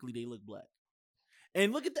aesthetically they look black.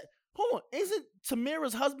 And look at that. Hold on. Isn't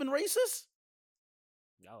Tamara's husband racist?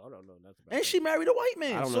 No, I don't know nothing about and that. she married a white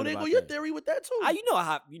man. So there go your theory with that too. You know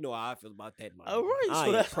how I feel about that, man. All right.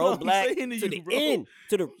 So that's pro-black to the end, to the root.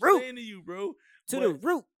 I'm saying to you, bro. To the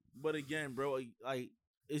root. But again, bro, like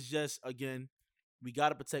it's just, again, we got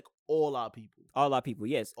to protect all our people. All our people,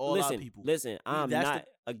 yes. All our people. Listen, I'm not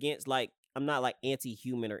against, like, I'm not like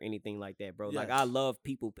anti-human or anything like that, bro. Yes. Like, I love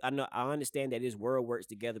people. I understand that this world works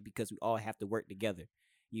together because we all have to work together.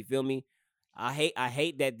 You feel me? I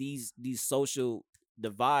hate that these social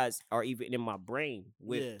divides are even in my brain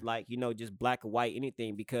with like, just black or white,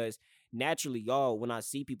 anything, because naturally, y'all, when I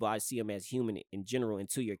see people, I see them as human in general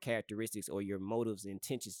until your characteristics or your motives and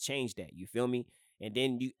intentions change that. You feel me? And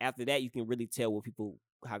then after that, you can really tell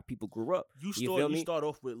how people grew up. You start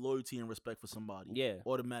off with loyalty and respect for somebody. Yeah.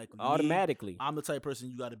 Automatically. I'm the type of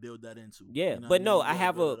person you got to build that into. Yeah. But no, I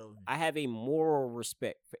have a moral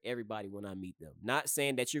respect for everybody when I meet them. Not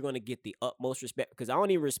saying that you're going to get the utmost respect, because I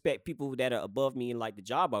don't even respect people that are above me in like the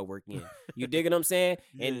job I work in. You dig what I'm saying?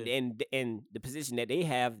 Yeah. And the position that they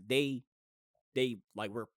have, they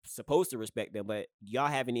like, we're supposed to respect them, but y'all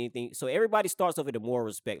having anything. So everybody starts off with a moral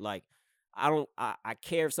respect. Like, I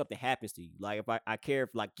care if something happens to you. Like, if I care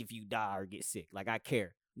if you die or get sick. Like, I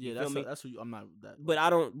care. Yeah, that's what I'm not that.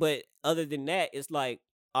 But other than that, it's like,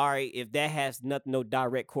 all right, if that has no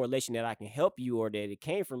direct correlation that I can help you or that it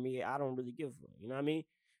came from me, I don't really give a fuck. You know what I mean?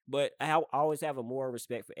 But I always have a moral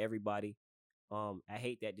respect for everybody. I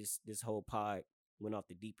hate that this whole pod went off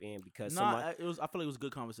the deep end because I feel like it was a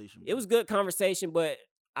good conversation. It was good conversation, but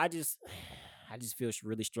I just I just feel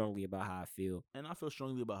really strongly about how I feel. And I feel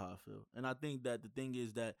strongly about how I feel. And I think that the thing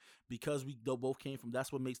is that because we both came from,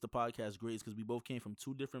 that's what makes the podcast great, is because we both came from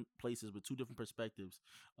two different places with two different perspectives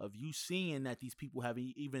of you seeing that these people have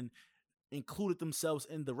even included themselves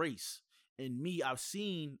in the race. And me, I've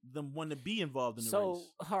seen them want to be involved in the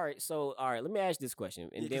race. All right, let me ask this question.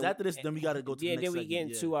 And then after this, then we got to go to the next then we segment,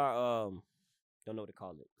 get into our don't know what to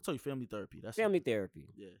call it. I told you family therapy. That's family therapy.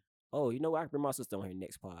 Yeah. Oh, you know what? I can bring my sister on here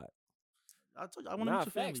next pod. I told you I want to meet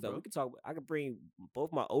your family, bro. We can talk. I can bring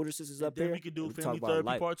both my older sisters up here. We could do family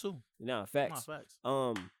therapy part 2. Nah, facts.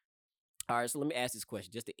 All right, so let me ask this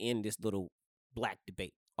question just to end this little black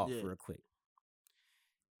debate off real quick.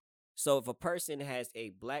 So if a person has a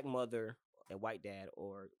black mother, a white dad,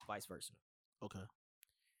 or vice versa, okay,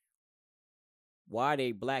 why are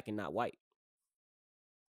they black and not white?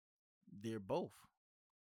 They're both.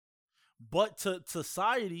 But to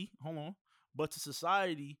society, hold on. But to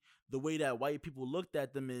society, the way that white people looked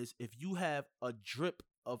at them is, if you have a drip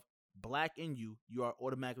of black in you, you are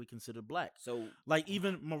automatically considered black. So, like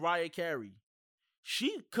even Mariah Carey,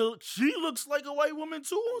 she looks like a white woman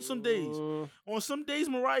too on some days. On some days,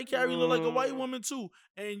 Mariah Carey look like a white woman too.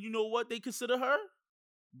 And you know what they consider her?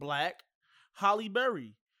 Black. Halle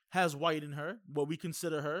Berry has white in her, but we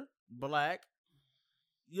consider her black.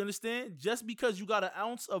 You understand? Just because you got an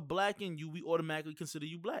ounce of black in you, we automatically consider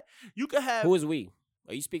you black. You could have. Who is we?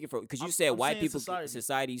 Are you speaking for? Because you said white people.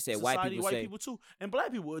 Society. You said society, white people too, and black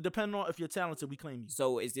people. Depending on if you're talented, we claim you.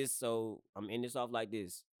 So is this? So I'm ending this off like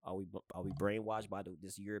this. Are we brainwashed by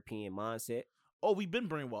this European mindset? Oh, we've been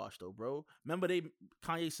brainwashed though, bro. Remember,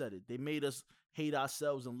 Kanye said it. They made us hate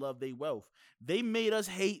ourselves and love their wealth. They made us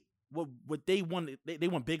hate what they wanted. They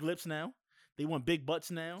want big lips now. They want big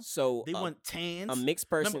butts now. So they want tans. A mixed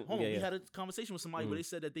person. Remember, hold on, we had a conversation with somebody where they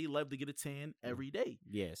said that they love to get a tan every day.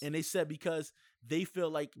 Yes. And they said because they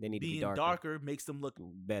feel like they need being darker makes them look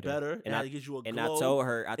better. And it gives you a glow. And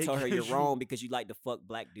I told her you're wrong because you like to fuck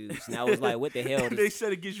black dudes. And I was like, what the hell? They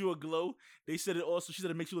said it gives you a glow. They said it also. She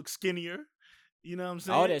said it makes you look skinnier. You know what I'm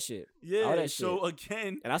saying? All that shit. Yeah. All that so shit.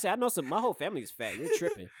 Again, and I said, I know my whole family is fat. You're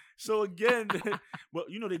tripping. So again, well,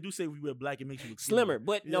 you know they do say we wear black, it makes you look slimmer,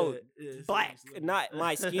 but no, black. Not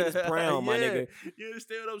my skin is brown, my nigga. You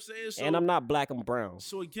understand what I'm saying? So, and I'm not black, I'm brown.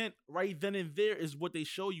 So again, right then and there is what they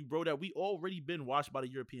show you, bro, that we already been washed by the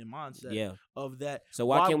European mindset. Yeah. Of that. So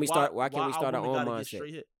why can't we start our own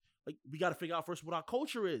mindset? Like, we got to figure out first what our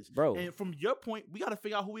culture is, bro. And from your point, we got to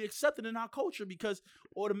figure out who we accepted in our culture, because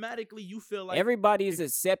automatically you feel like everybody is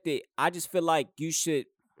accepted. I just feel like you should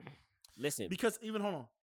listen. Because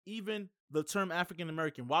even the term African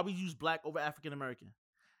American, why we use black over African American?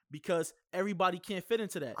 Because everybody can't fit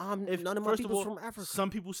into that. None of my people's from Africa.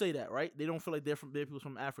 Some people say that, right? They don't feel like they're people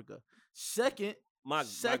from Africa. Second, my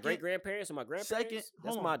great grandparents and my grandparents.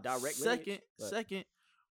 That's my direct lineage. Second,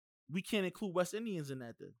 we can't include West Indians in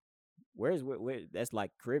that. Then where that's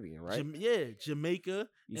like Caribbean, right? Jamaica.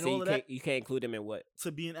 You can't include them in what?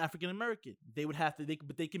 To be an African American, they would have to.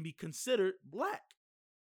 But they can be considered black.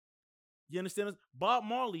 You understand? Bob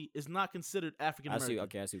Marley is not considered African American. I see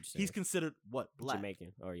what you're saying. He's considered what? Black.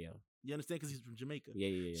 Jamaican. Oh yeah. You understand? Because he's from Jamaica.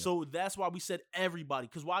 Yeah. So that's why we said everybody.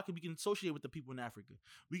 Because why? Because we can associate with the people in Africa.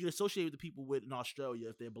 We can associate with the people in Australia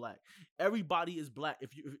if they're black. Everybody is black.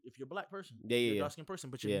 If you're a black person, you're a dark-skinned person,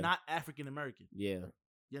 but you're not African American. Yeah.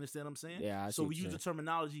 You understand what I'm saying? Yeah. So we use the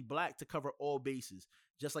terminology black to cover all bases.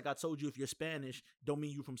 Just like I told you, if you're Spanish, don't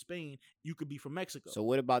mean you're from Spain. You could be from Mexico. So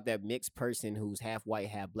what about that mixed person who's half white,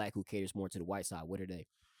 half black, who caters more to the white side? What are they?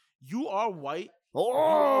 You are white. Oh, you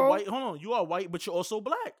are white. Hold on. You are white, but you're also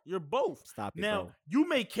black. You're both. Stop it. Now bro. You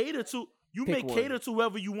may cater to cater to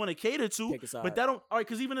whoever you want to cater to, but that don't. All right,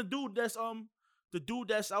 because even the dude that's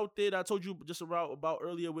out there that I told you just about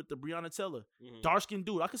earlier with the Breonna Taylor, dark skinned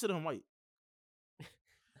dude, I consider him white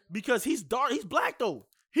because he's dark. He's black though.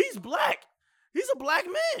 He's black. He's a black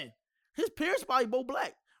man. His parents probably both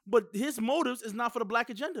black, but his motives is not for the black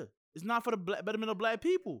agenda. It's not for the betterment of black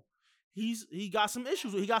people. He got some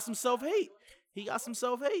issues. He got some self-hate.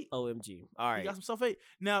 OMG. All right. He got some self-hate.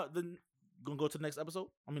 Now, gonna go to the next episode?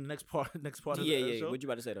 I mean, the next part of the show? Yeah. What you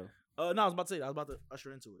about to say, though? No, I was about to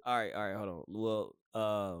usher into it. All right, hold on. Well,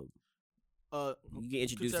 you get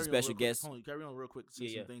introduced to special guests. Hold on, carry on real quick.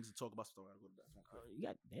 Say some things to talk about. You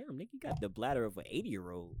got the bladder of an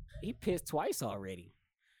 80-year-old. He pissed twice already.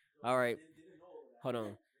 All right. Hold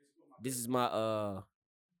on. This is my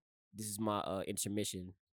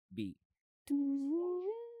intermission beat.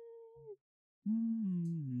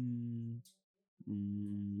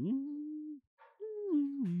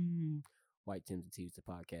 White Tim's and T's the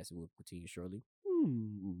podcast, and we'll continue shortly.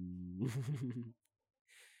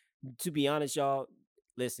 To be honest, y'all,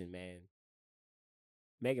 Listen, man.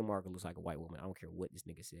 Meghan Markle looks like a white woman. I don't care what this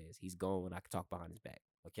nigga says. He's gone when I can talk behind his back.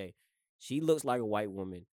 Okay. She looks like a white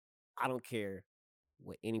woman. I don't care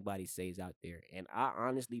what anybody says out there. And I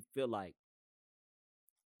honestly feel like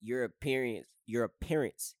your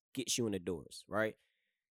appearance gets you in the doors, right?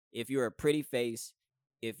 If you're a pretty face,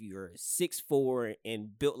 if you're 6'4"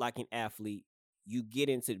 and built like an athlete, you get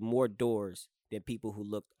into more doors than people who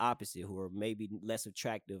look opposite, who are maybe less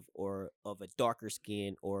attractive or of a darker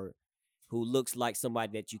skin or who looks like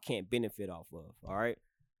somebody that you can't benefit off of. All right.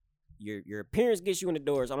 Your appearance gets you in the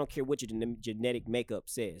doors. I don't care what your genetic makeup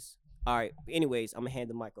says. All right. Anyways, I'm gonna hand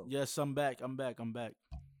the mic over. Yes, I'm back. Had to get my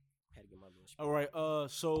little spiel. All right.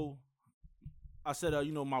 So I said,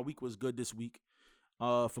 my week was good this week.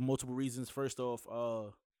 For multiple reasons. First off,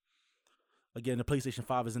 again, the PlayStation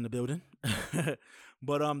 5 is in the building.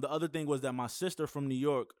 But the other thing was that my sister from New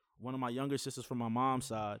York, one of my younger sisters from my mom's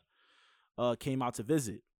side, came out to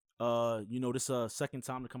visit. This second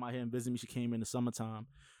time to come out here and visit me. She came in the summertime,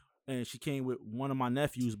 and she came with one of my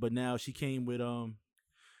nephews. But now she came with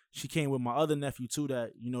my other nephew too.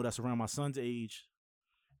 That's around my son's age,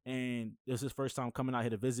 and this is his first time coming out here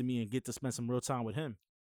to visit me and get to spend some real time with him.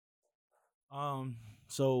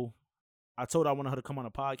 So I told her I wanted her to come on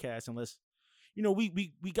a podcast and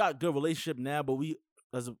we got good relationship now, but we,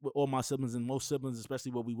 as with all my siblings and most siblings,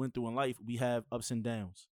 especially what we went through in life, we have ups and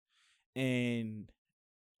downs. And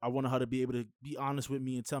I wanted her to be able to be honest with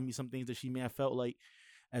me and tell me some things that she may have felt like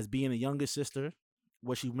as being a younger sister,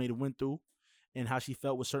 what she may have went through and how she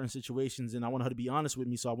felt with certain situations. And I wanted her to be honest with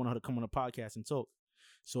me, so I wanted her to come on a podcast and talk.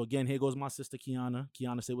 So again, here goes my sister Kiana.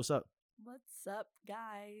 Kiana, say what's up. What's up,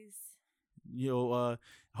 guys? I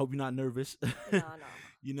hope you're not nervous. No.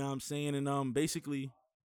 You know what I'm saying? And basically,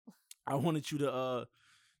 I wanted you to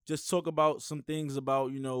just talk about some things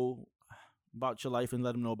about about your life and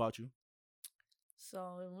let them know about you.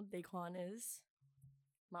 So Daquan is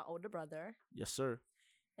my older brother. Yes, sir.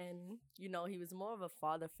 And he was more of a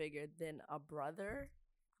father figure than a brother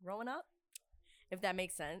growing up, if that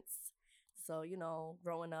makes sense. So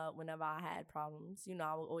growing up, whenever I had problems,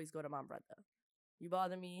 I would always go to my brother. You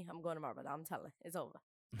bother me, I'm going to my brother. I'm telling, it's over.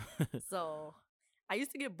 So I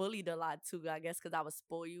used to get bullied a lot too, I guess, because I was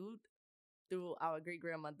spoiled through our great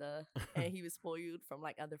grandmother, and he was spoiled from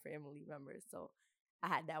like other family members. So I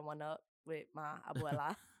had that one up with my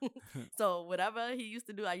abuela. So whatever he used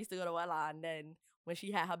to do, I used to go to abuela, and then when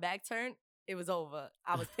she had her back turned, it was over.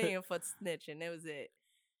 I was paying for snitching. It was it.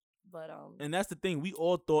 But and that's the thing. We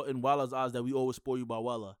all thought in Walla's eyes that we always spoil you by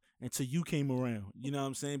Walla until you came around. You know what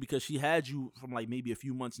I'm saying? Because she had you from like maybe a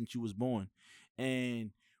few months since you was born,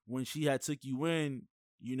 and when she had took you in,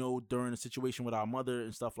 during a situation with our mother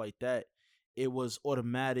and stuff like that, it was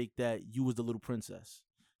automatic that you was the little princess.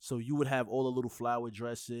 So you would have all the little flower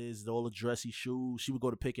dresses, all the dressy shoes. She would go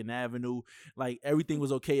to Pickens Avenue. Like, everything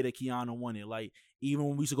was okay that Kiana wanted. Like, even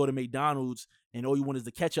when we used to go to McDonald's and all you want is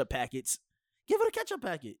the ketchup packets, give her the ketchup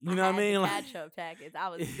packet. You know what I mean? Ketchup packets. I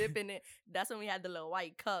was dipping it. That's when we had the little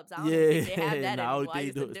white cups. I don't think they have that anymore. I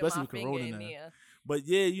used to dip my finger in there. But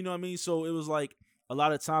yeah, you know what I mean? So it was like a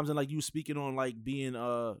lot of times, and like you were speaking on like being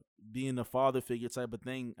a father figure type of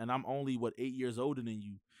thing, and I'm only 8 years older than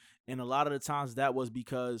you. And a lot of the times that was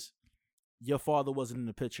because your father wasn't in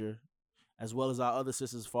the picture, as well as our other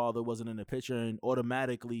sister's father wasn't in the picture, and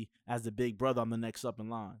automatically as the big brother, I'm the next up in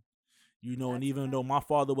line. And even though my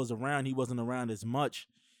father was around, he wasn't around as much,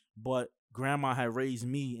 but grandma had raised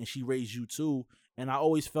me and she raised you too. And I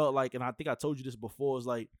always felt like, and I think I told you this before, is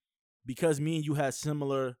like, because me and you had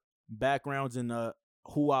similar backgrounds in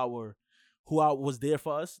who was there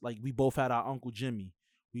for us. Like, we both had our Uncle Jimmy.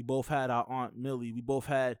 We both had our Aunt Millie. We both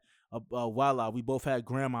had Walla. We both had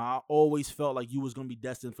grandma. I always felt like you was going to be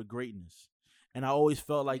destined for greatness. And I always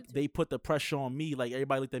felt like they put the pressure on me. Like,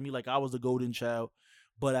 everybody looked at me like I was the golden child.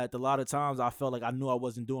 But at a lot of times, I felt like I knew I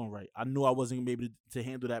wasn't doing right. I knew I wasn't going to be able to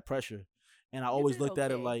handle that pressure. And I always looked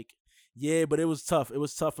at it like, yeah, but it was tough. It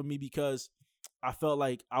was tough for me because I felt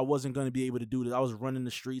like I wasn't going to be able to do this. I was running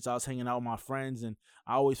the streets. I was hanging out with my friends. And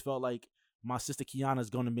I always felt like my sister Kiana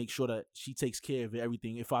is going to make sure that she takes care of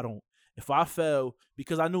everything if I don't. If I fail,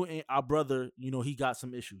 because I knew our brother, he got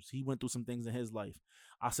some issues. He went through some things in his life.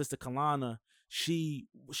 Our sister Kalana, she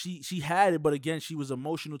had it, but again, she was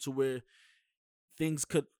emotional to where things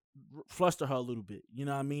could fluster her a little bit, you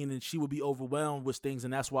know what I mean? And she would be overwhelmed with things,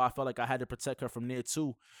 and that's why I felt like I had to protect her from there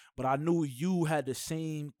too. But I knew you had the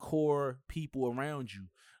same core people around you.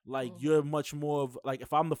 Like, you're much more of, like,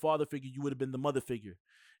 if I'm the father figure, you would have been the mother figure.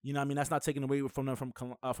 You know what I mean? That's not taken away from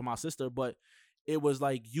my sister, but it was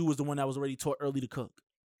like you was the one that was already taught early to cook.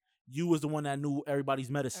 you was the one that knew everybody's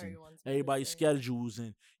medicine, everybody's schedules,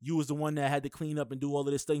 and you was the one that had to clean up and do all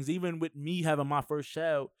of these things. Even with me having my first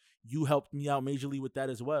child, you helped me out majorly with that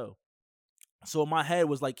as well. So my head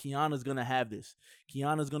was like, Kiana's gonna have this.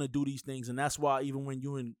 Kiana's gonna do these things, and that's why even when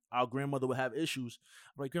you and our grandmother would have issues,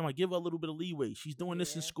 I'm like, Grandma, give her a little bit of leeway. She's doing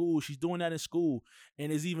this in school. She's doing that in school.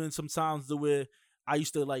 And there's even sometimes the where I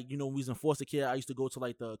used to, like, when we was in foster care, I used to go to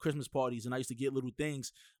like the Christmas parties, and I used to get little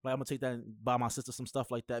things. Like, I'm gonna take that and buy my sister some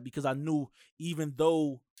stuff like that, because I knew, even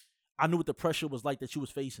though I knew what the pressure was like that she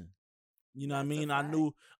was facing. You know what I mean? I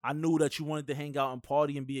knew that you wanted to hang out and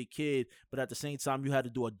party and be a kid, but at the same time, you had to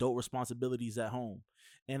do adult responsibilities at home.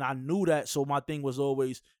 And I knew that, so my thing was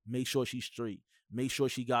always make sure she's straight. Make sure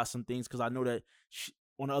she got some things, because I know that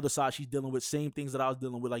on the other side, she's dealing with same things that I was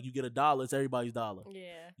dealing with. Like, you get $1, it's everybody's dollar.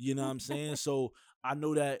 Yeah. You know what I'm saying? So I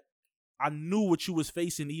know that I knew what you was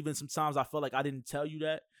facing. Even sometimes I felt like I didn't tell you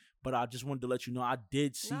that, but I just wanted to let you know I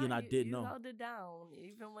did see and I did know. You held it down.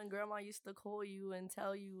 Even when Grandma used to call you and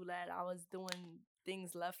tell you that I was doing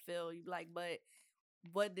things left field, you'd be like, but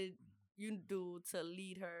what did you do to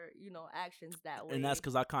lead her, actions that way? And that's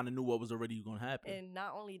because I kind of knew what was already going to happen. And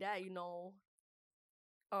not only that,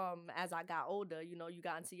 as I got older, you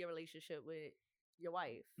got into your relationship with your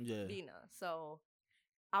wife, Dina. So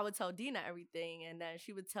I would tell Dina everything, and then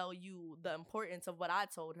she would tell you the importance of what I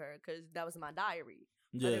told her, because that was my diary.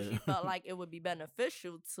 But if she felt like it would be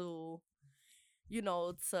beneficial to, me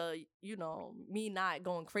not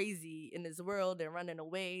going crazy in this world and running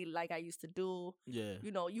away like I used to do,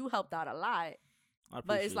 you helped out a lot.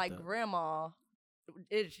 But it's like that. Grandma,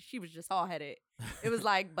 she was just hard-headed. It was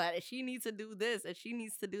like, but she needs to do this and she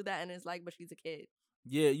needs to do that, and it's like, but she's a kid.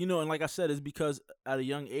 Yeah, and like I said, it's because at a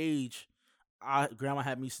young age, Grandma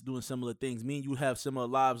had me doing similar things. Me and you have similar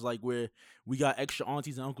lives, like where we got extra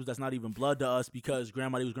aunties and uncles that's not even blood to us, because they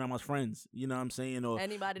was grandma's friends. You know what I'm saying? Or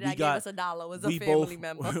anybody that gave us $1 was a family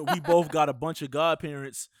member. We both got a bunch of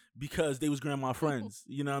godparents because they was grandma friends.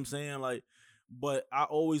 You know what I'm saying? Like, but I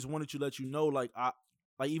always wanted to let you know, like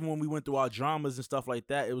even when we went through our dramas and stuff like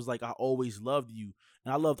that, it was like I always loved you,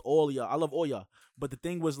 and I loved all of y'all. I love all y'all. But the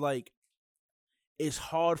thing was, like, it's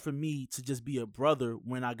hard for me to just be a brother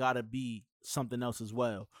when I gotta be something else as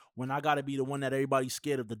well. When I gotta be the one that everybody's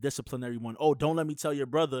scared of, the disciplinary one. Oh, don't let me tell your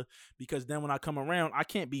brother, because then when I come around, I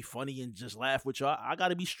can't be funny and just laugh with y'all. I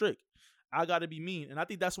gotta be strict. I gotta be mean. And I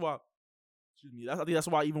think that's why, I think that's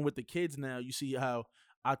why even with the kids now, you see how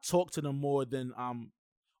I talk to them more than I'm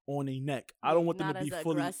on their neck. I don't want them to be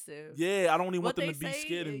fully aggressive. Yeah, I don't even want them to be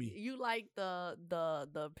scared of me. You like the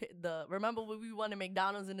remember when we went to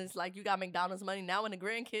McDonald's, and it's like you got McDonald's money. Now when the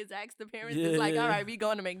grandkids ask the parents, it's like, all right, we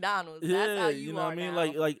going to McDonald's. Yeah, that's how you know what I mean?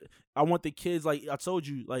 Now. Like I want the kids, like I told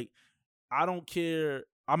you, like I don't care.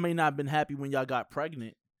 I may not have been happy when y'all got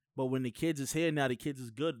pregnant, but when the kids is here now, the kids is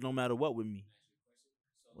good no matter what with me.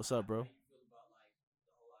 What's up, bro?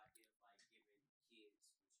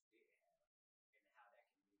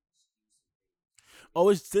 Oh,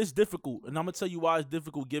 it's difficult. And I'm going to tell you why it's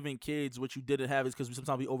difficult giving kids what you didn't have is because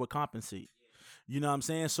sometimes we overcompensate. You know what I'm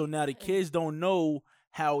saying? So now the kids don't know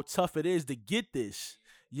how tough it is to get this.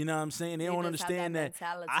 You know what I'm saying? They don't understand that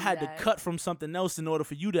I had to cut from something else in order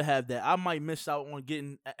for you to have that. I might miss out on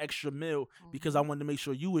getting an extra meal because I wanted to make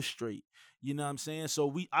sure you was straight. You know what I'm saying?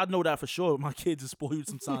 So I know that for sure. My kids are spoiled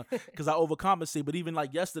sometimes because I overcompensate. But even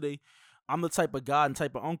like yesterday, I'm the type of guy and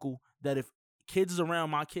type of uncle that if kids is around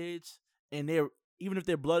my kids and even if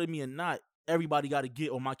they're blood in me or not, everybody got to get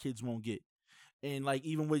or my kids won't get. And like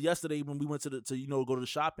even with yesterday when we went to go to the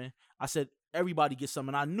shopping, I said everybody get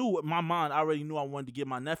something. I knew in my mind, I already knew I wanted to get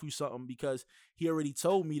my nephew something because he already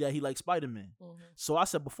told me that he likes Spider-Man. Mm-hmm. So I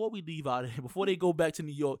said before we leave out of here, before they go back to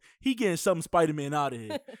New York, he getting something Spider-Man out of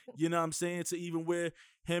here. You know what I'm saying? To even where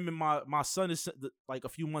him and my son is like a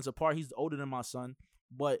few months apart. He's older than my son,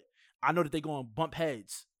 but I know that they're going to bump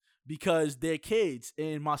heads. Because they're kids,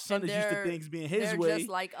 and my son is used to things being his way. They're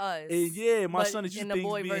just like us. And yeah, my son is used to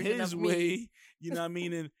things being his way. You know what I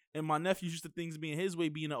mean? And my nephew's used to things being his way,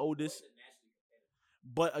 being the oldest.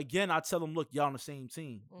 But again, I tell them, look, y'all on the same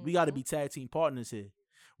team. Mm-hmm. We got to be tag team partners here.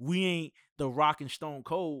 We ain't the Rock and Stone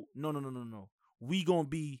Cold. No. We going to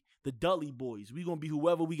be the Dudley boys. We going to be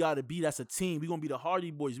whoever we got to be. That's a team. We going to be the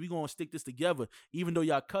Hardy boys. We going to stick this together. Even though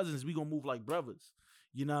y'all cousins, we going to move like brothers.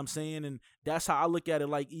 You know what I'm saying? And that's how I look at it.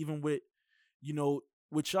 Like, even with,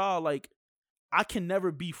 with y'all, like, I can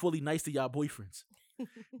never be fully nice to y'all boyfriends.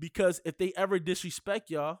 Because if they ever disrespect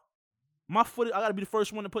y'all, I got to be the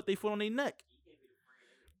first one to put their foot on their neck.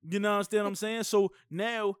 You know what I'm saying? So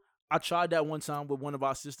now, I tried that one time with one of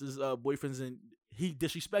our sister's boyfriends, and he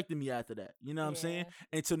disrespected me after that. You know what I'm saying?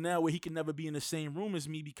 And so now where he can never be in the same room as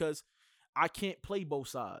me because I can't play both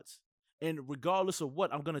sides. And regardless of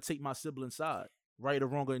what, I'm going to take my sibling's side, right or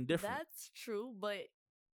wrong or indifferent. That's true, but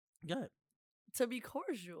yeah, to be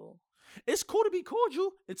cordial. It's cool to be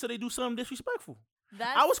cordial until they do something disrespectful.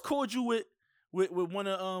 I was cordial with one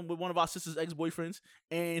of our sister's ex-boyfriends,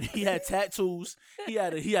 and he had tattoos. He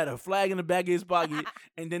had a flag in the back of his pocket,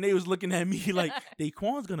 and then they was looking at me like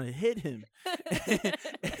Daquan's gonna hit him.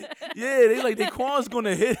 Yeah, they like Daquan's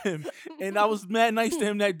gonna hit him, and I was mad nice to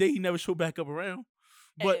him that day. He never showed back up around.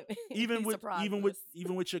 But even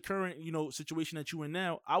with your current situation that you in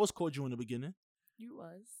now, I was cordial in the beginning. You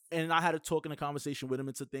was. And I had a talk and a conversation with him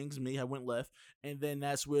into things may have went left. And then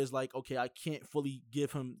that's where it's like, okay, I can't fully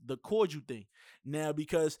give him the cordial thing. Now,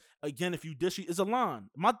 because, again, if you it's a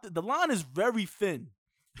line. The line is very thin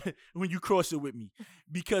when you cross it with me.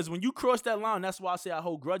 Because when you cross that line, that's why I say I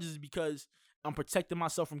hold grudges, because I'm protecting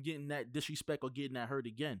myself from getting that disrespect or getting that hurt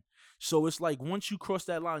again. So it's like once you cross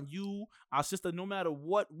that line, our sister, no matter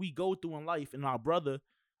what we go through in life, and our brother,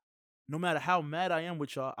 no matter how mad I am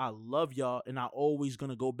with y'all, I love y'all, and I always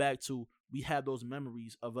gonna go back to, we have those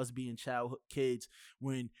memories of us being childhood kids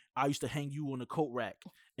when I used to hang you on the coat rack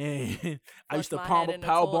and I used to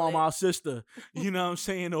powerbomb our sister. You know what I'm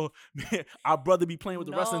saying? Or our brother be playing with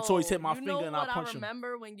the wrestling toys, hit my finger, and I punch him. I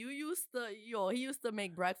remember when you used to, he used to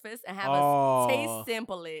make breakfast and have us taste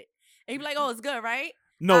sample it. And he'd be like, "Oh, it's good, right?"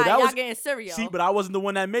 No, that was getting cereal. See, but I wasn't the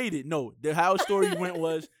one that made it. No, how the story went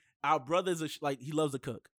was our brother's he loves to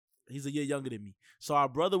cook. He's a year younger than me. So our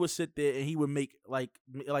brother would sit there and he would make like,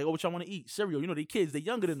 oh, what y'all want to eat? Cereal. They kids, they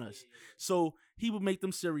younger than us. So he would make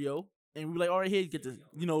them cereal and we'd be like, all right, here, get this,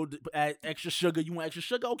 add extra sugar. You want extra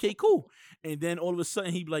sugar? Okay, cool. And then all of a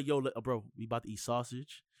sudden he'd be like, yo, bro, we about to eat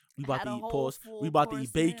sausage. We about to eat we about to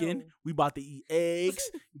eat bacon. Meal. We about to eat eggs,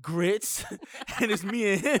 grits, and it's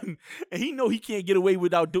me and him. And he know he can't get away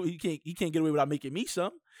without he can't get away without making me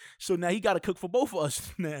some. So now he got to cook for both of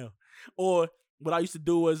us now. Or what I used to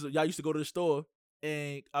do was, y'all used to go to the store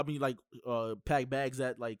and pack bags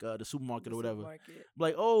at the supermarket or whatever.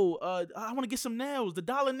 Like, I want to get some nails, the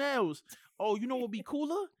dollar nails. Oh, you know what would be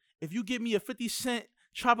cooler? If you give me a 50-cent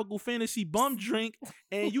tropical fantasy bum drink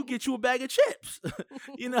and you get you a bag of chips.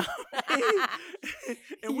 You know what I mean?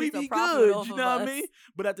 And we be good, you know what I mean?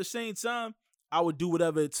 But at the same time, I would do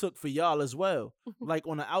whatever it took for y'all as well. Like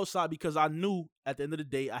on the outside, because I knew at the end of the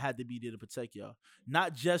day, I had to be there to protect y'all.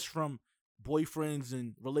 Not just from boyfriends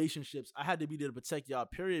and relationships. I had to be there to protect y'all,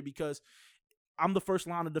 period, because I'm the first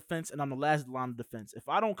line of defense and I'm the last line of defense. If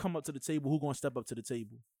I don't come up to the table, who gonna step up to the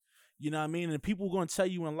table? You know what I mean? And people are gonna tell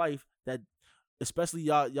you in life that, especially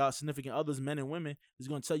y'all significant others, men and women, is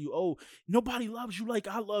gonna tell you, oh, nobody loves you like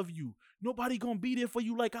I love you. Nobody gonna be there for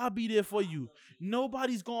you like I'll be there for you.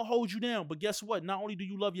 Nobody's gonna hold you down. But guess what? Not only do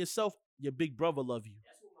you love yourself, your big brother love you.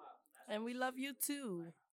 And we love you too.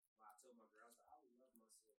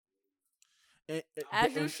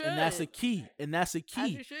 As you should. And that's a key.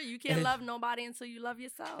 As you should. You can't love nobody until you love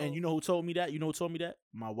yourself. And you know who told me that?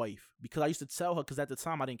 My wife. Because I used to tell her, because at the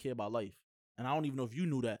time I didn't care about life. And I don't even know if you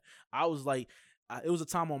knew that. I was like, it was a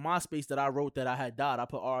time on MySpace that I wrote that I had died. I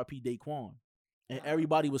put RIP Daquan. And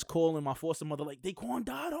everybody was calling my foster mother like, Daquan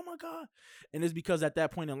died? Oh my God. And it's because at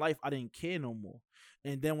that point in life, I didn't care no more.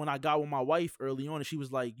 And then when I got with my wife early on, and she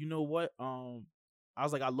was like, you know what? I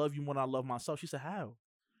was like, I love you more than I love myself. She said, how?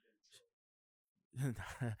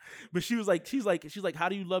 But she's like, how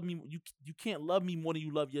do you love me? You can't love me more than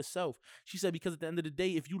you love yourself. She said, because at the end of the day,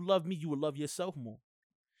 if you love me, you will love yourself more.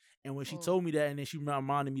 And when she told me that, and then she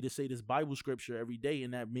reminded me to say this Bible scripture every day,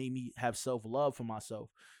 and that made me have self-love for myself.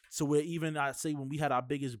 So where even I say when we had our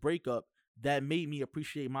biggest breakup, that made me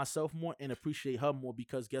appreciate myself more and appreciate her more,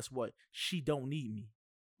 because guess what? She don't need me.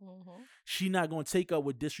 Mm-hmm. She not going to take up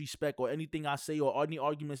with disrespect or anything I say or any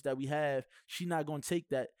arguments that we have. She not going to take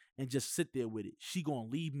that and just sit there with it. She going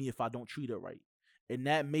to leave me if I don't treat her right. And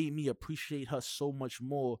that made me appreciate her so much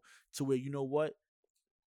more, to where, you know what?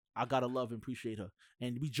 I got to love and appreciate her.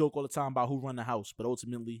 And we joke all the time about who run the house, but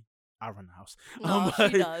ultimately I run the house. No,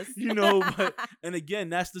 she does. And again,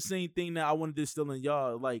 that's the same thing that I wanted to instill in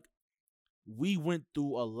y'all. Like, we went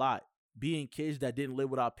through a lot being kids that didn't live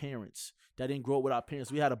with our parents, that didn't grow up with our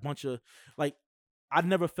parents. We had a bunch of, I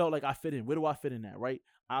never felt like I fit in. Where do I fit in at, right?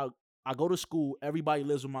 I go to school. Everybody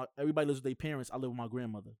lives with their parents. I live with my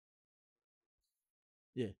grandmother.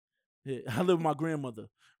 Yeah, I live with my grandmother,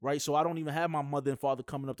 right? So I don't even have my mother and father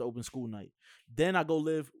coming up to open school night. Then I go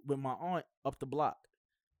live with my aunt up the block.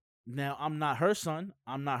 Now, I'm not her son.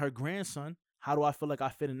 I'm not her grandson. How do I feel like I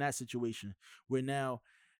fit in that situation? Where now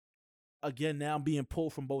I'm being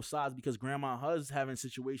pulled from both sides, because grandma and her's having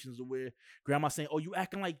situations where grandma's saying, oh, you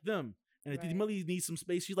acting like them. And if Titi Millie needs some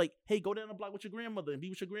space, she's like, hey, go down the block with your grandmother and be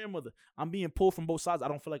with your grandmother. I'm being pulled from both sides. I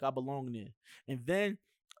don't feel like I belong there. And then,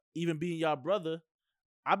 even being y'all brother,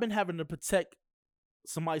 I've been having to protect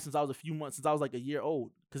somebody since I was since I was like a year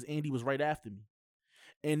old, because Andy was right after me.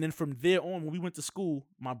 And then from there on, when we went to school,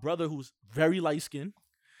 my brother, who's very light-skinned,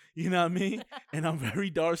 you know what I mean? And I'm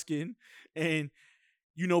very dark-skinned. And,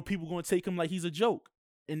 people going to take him like he's a joke.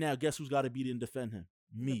 And now guess who's got to be there and defend him?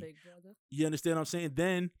 Me. Big brother. You understand what I'm saying?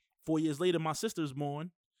 Then 4 years later, my sister's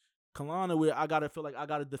born, Kalana, where I gotta feel like I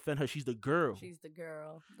gotta defend her. She's the girl. She's the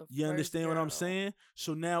girl. You understand what I'm saying?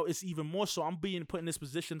 So now it's even more so. I'm being put in this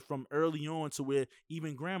position from early on to where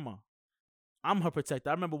even grandma, I'm her protector.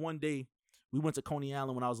 I remember one day we went to Coney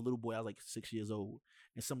Island when I was a little boy. I was like 6 years old,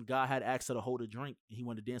 and some guy had asked her to hold a drink, and he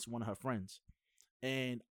wanted to dance with one of her friends.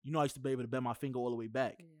 And I used to be able to bend my finger all the way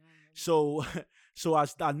back. Yeah. So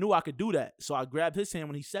I knew I could do that. So I grabbed his hand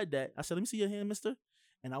when he said that. I said, "Let me see your hand, mister."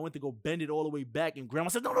 And I went to go bend it all the way back, and grandma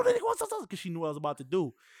said, no, because she knew what I was about to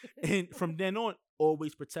do. And from then on,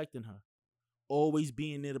 always protecting her. Always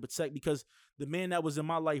being there to protect, because the man that was in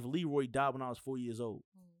my life, Leroy, died when I was 4 years old.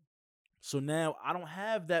 So now I don't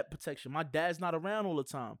have that protection. My dad's not around all the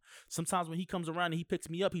time. Sometimes when he comes around and he picks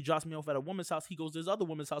me up, he drops me off at a woman's house, he goes to this other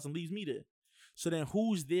woman's house and leaves me there. So then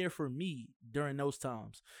who's there for me during those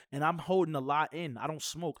times? And I'm holding a lot in. I don't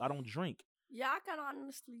smoke. I don't drink. Yeah, I can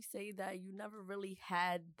honestly say that you never really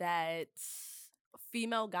had that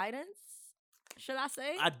female guidance, should I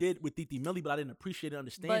say? I did with Titi Millie, but I didn't appreciate it,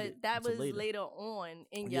 understand it. But that was later on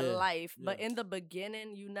in your life. Yeah. But in the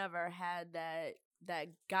beginning, you never had that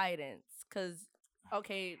guidance. Because,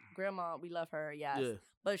 okay, grandma, we love her, yes. Yeah.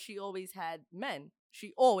 But she always had men.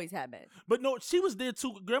 She always had men. But no, she was there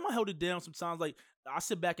too. Grandma held it down sometimes. Like, I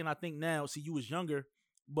sit back and I think now, see, you was younger,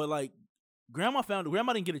 but like, Grandma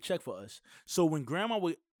didn't get a check for us. So when grandma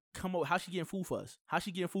would come over, how she getting food for us? How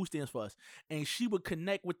she getting food stamps for us? And she would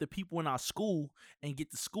connect with the people in our school and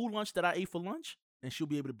get the school lunch that I ate for lunch, and she'll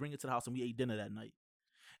be able to bring it to the house, and we ate dinner that night.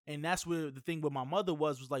 And that's where the thing with my mother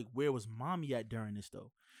was like, where was mommy at during this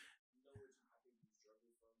though?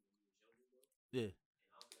 Yeah.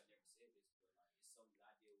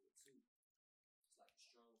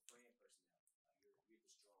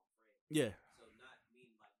 Yeah.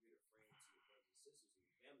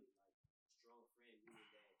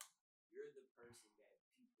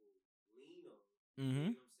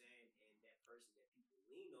 Mm-hmm. You know what I'm saying? And that person that people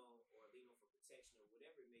lean on or lean on for protection or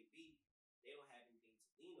whatever it may be, they don't have anything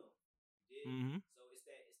to lean on. Mm-hmm. So it's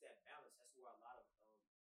that balance. That's where a lot of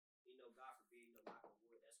God forbid, knock on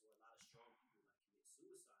wood, that's where a lot of strong people like commit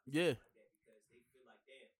suicide. Yeah. Like that, because they feel like,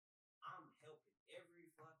 damn, I'm helping every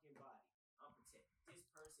fucking body. I'm protecting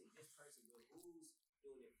this person, but who's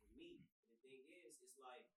doing it for me? And the thing is, it's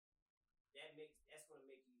like that's gonna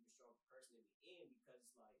make you a stronger person in the end, because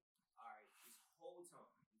it's like, all right, this whole time,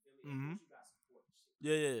 you feel me? Mm-hmm. You got support and shit.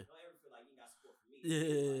 Yeah. Don't ever feel like you got support from me. Yeah.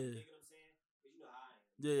 You know what I'm saying? Because you know how I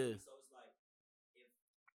am. Yeah. So it's like, if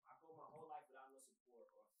I go my whole life without no support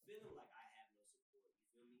or feeling like I have no support, you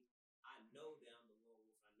feel me? I know that I'm the lone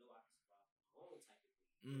wolf. I know I can survive on my own type of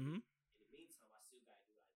thing. Mm-hmm. In the meantime, I still got to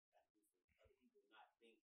do what I got to do for other people, not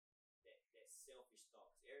think that selfish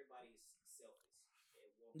thoughts. Everybody is selfish and won't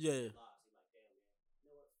lives. Yeah.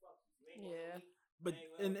 But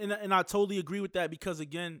and I totally agree with that, because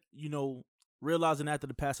again, realizing after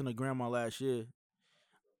the passing of grandma last year,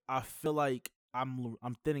 I feel like I'm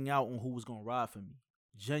thinning out on who was gonna ride for me.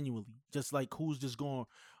 Genuinely. Just like who's just going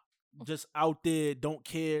just out there, don't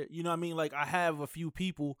care. You know what I mean? Like, I have a few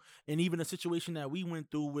people, and even the situation that we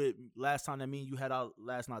went through with last time that me and you had our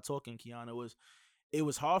last night talking, Kiana, it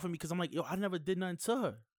was hard for me, because I'm like, yo, I never did nothing to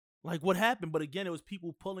her. Like, what happened? But again, it was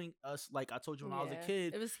people pulling us, like I told you when I was a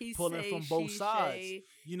kid, it was pulling from both sides.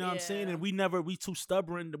 You know what I'm saying? And we too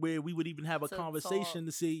stubborn where we would even have a conversation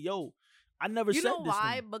to say, yo, I never said this. You know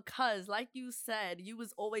why? Because like you said, you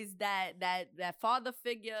was always that father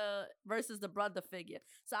figure versus the brother figure.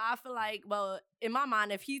 So I feel like, well, in my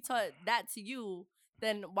mind, if he taught that to you,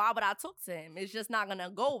 then why would I talk to him? It's just not going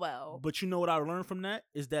to go well. But you know what I learned from that?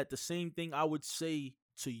 Is that the same thing I would say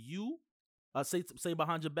to you, I say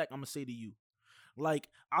behind your back, I'm going to say to you. Like,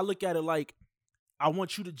 I look at it like, I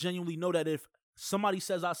want you to genuinely know that if somebody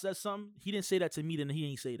says I said something, he didn't say that to me, then he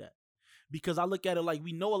ain't say that. Because I look at it like,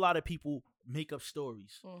 we know a lot of people make up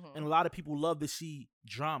stories. Mm-hmm. And a lot of people love to see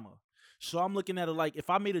drama. So I'm looking at it like, if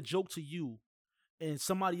I made a joke to you, and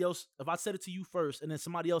somebody else, if I said it to you first, and then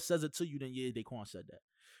somebody else says it to you, then yeah, Daquan said that.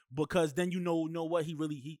 Because then you know what, he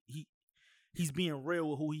he's being real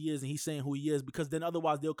with who he is and he's saying who he is, because then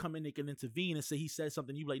otherwise they'll come in, they can intervene and say he said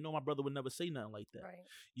something. You be like, no, my brother would never say nothing like that. Right.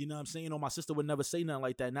 You know what I'm saying? Or my sister would never say nothing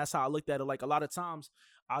like that. And that's how I looked at it. Like a lot of times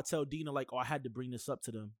I'll tell Dina, like, oh, I had to bring this up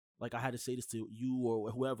to them. Like I had to say this to you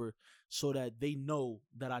or whoever so that they know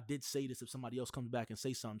that I did say this if somebody else comes back and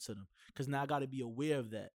say something to them. Because now I got to be aware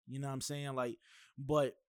of that. You know what I'm saying? Like,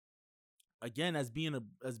 but again, as being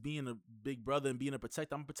a big brother and being a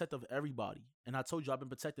protector, I'm a protector of everybody. And I told you I've been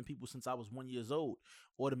protecting people since I was 1 year old.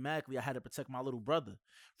 Automatically, I had to protect my little brother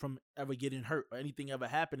from ever getting hurt or anything ever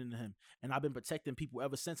happening to him. And I've been protecting people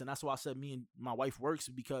ever since. And that's why I said me and my wife works,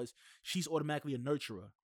 because she's automatically a nurturer.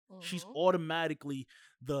 She's automatically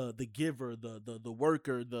the giver, the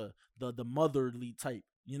worker, the motherly type.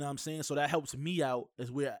 You know what I'm saying? So that helps me out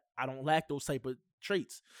as where I don't lack those type of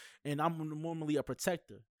traits. And I'm normally a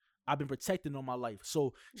protector. I've been protecting all my life.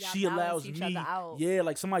 So she allows me, yeah,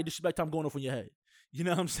 like somebody disrespect, I'm going off on your head. You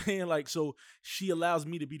know what I'm saying? Like, so she allows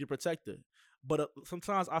me to be the protector. But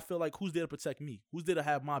sometimes I feel like, who's there to protect me? Who's there to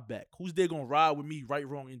have my back? Who's there going to ride with me, right,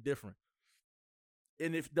 wrong, indifferent?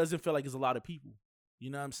 And it doesn't feel like it's a lot of people. You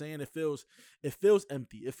know what I'm saying? It feels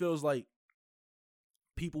empty. It feels like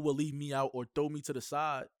people will leave me out or throw me to the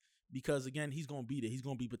side because, again, he's going to be there. He's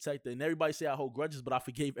going to be protected. And everybody say I hold grudges, but I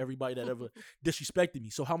forgave everybody that ever disrespected me.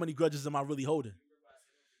 So how many grudges am I really holding?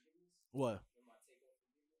 What?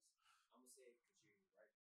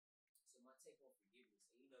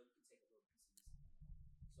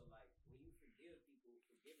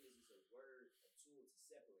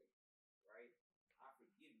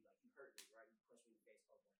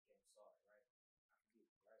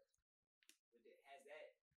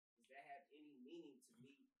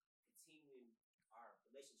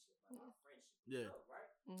 Yeah. No, right?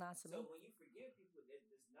 Not to me. So when you forgive people, that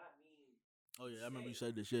does not mean. Oh yeah, I remember you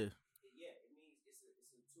said this. Yeah. Yeah, it means it's a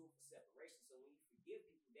tool for separation. So when you forgive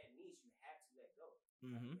people, that means you have to let go.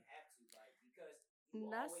 Mm-hmm. You have to, like, because you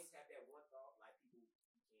always have that one thought, like, people,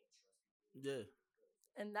 you can't trust people. Yeah.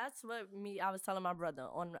 And that's what I was telling my brother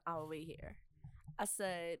on our way here. I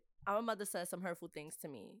said, our mother said some hurtful things to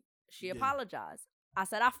me. She apologized. I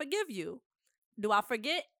said, I forgive you. Do I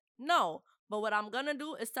forget? No. But what I'm going to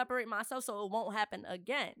do is separate myself so it won't happen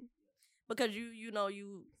again. Because you know,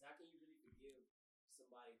 you... How can you really forgive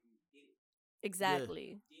somebody who did it?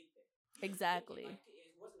 Exactly. Yeah. Exactly. Like,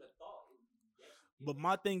 it wasn't a thought. But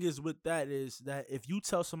my thing is with that is that if you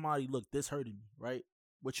tell somebody, look, this hurted me, right?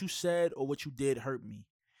 What you said or what you did hurt me.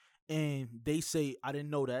 And they say, I didn't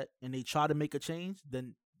know that. And they try to make a change,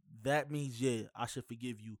 then that means, yeah, I should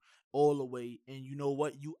forgive you all the way. And you know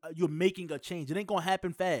what? You're making a change. It ain't gonna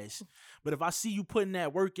happen fast. But if I see you putting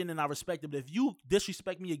that work in and I respect it, but if you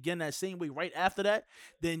disrespect me again that same way right after that,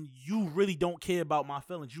 then you really don't care about my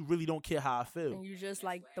feelings. You really don't care how I feel. And you just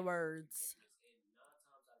like the words.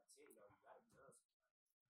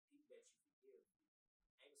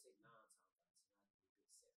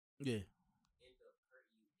 Yeah.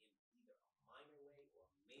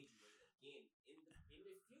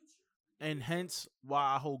 And hence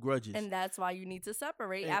why I hold grudges. And that's why you need to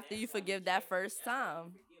separate after you forgive that first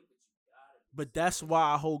time. But that's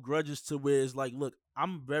why I hold grudges to where it's like, look,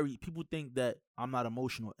 people think that I'm not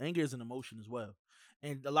emotional. Anger is an emotion as well.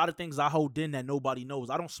 And a lot of things I hold in that nobody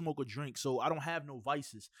knows. I don't smoke or drink, so I don't have no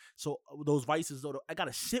vices. So those vices, though, I got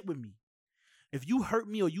to sit with me. If you hurt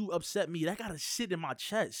me or you upset me, that got to sit in my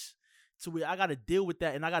chest to where I got to deal with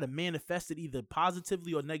that and I got to manifest it either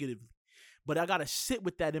positively or negatively. But I got to sit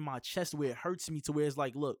with that in my chest where it hurts me to where it's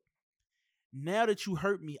like, look, now that you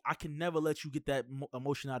hurt me, I can never let you get that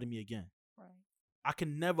emotion out of me again. Right. I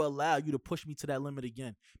can never allow you to push me to that limit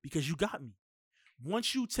again because you got me.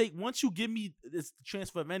 Once you give me this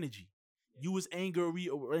transfer of energy, you was angry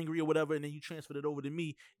or whatever, and then you transferred it over to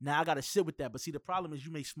me. Now I got to sit with that. But see, the problem is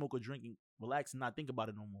you may smoke or drink and relax and not think about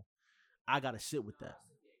it no more. I got to sit with that.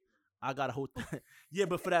 I got to hold that. Yeah,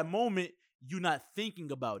 but for that moment, you're not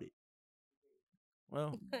thinking about it.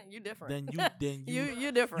 Well, you different. Then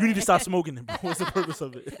you different. You need to stop smoking. What's the purpose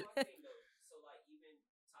of it? So like even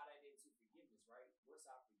tie that into forgiveness, right? Once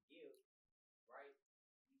I forgive, right,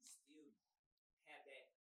 you still have that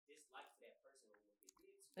dislike for that person or what they did to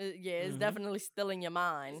you. Yeah, it's definitely still in your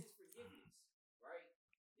mind. This is forgiveness, right?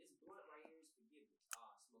 This blunt right here is forgiveness.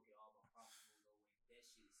 Smoking all my problems will go away. That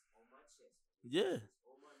shit is on my chest. Yeah. It's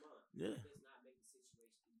on my mind. Yeah. It does not make the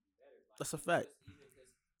situation even better. Like, that's a fact.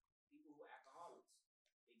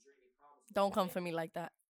 Don't come for me like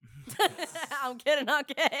that. I'm kidding. Yeah.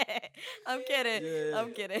 I'm kidding. Even when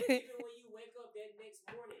you wake up that next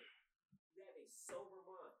morning, you have a sober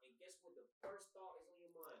mind. And guess what? The first thought is on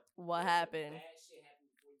your mind. What happened? Bad shit happened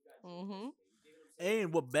before you got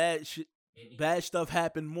And what bad shit bad stuff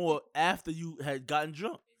happened more after you had gotten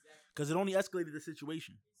drunk, because it only escalated the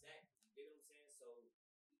situation. Exactly. You get what I'm saying? So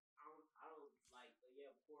I don't like. Yeah,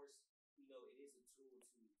 of course, you know it is a tool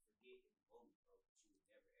to forget in the moment, bro. But you would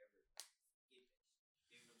never ever forget that shit.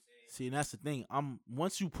 You know what I'm saying? See, and that's the thing.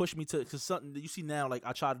 Once you push me to, because something that you see now, like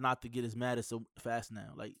I try not to get as mad as so fast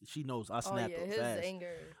now. Like she knows I snap his fast.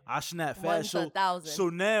 anger. I snap One fast. to 1,000. So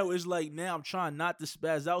now it's like now I'm trying not to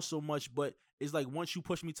spaz out so much, but it's like once you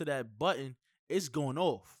push me to that button, it's going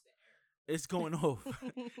off. It's going off.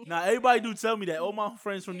 Now everybody do tell me that. All my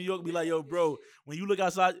friends from New York be like, "Yo, bro, when you look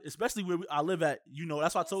outside, especially where I live at, you know,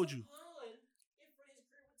 that's what I told you."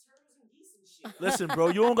 Listen, bro,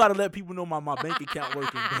 you don't gotta let people know my bank account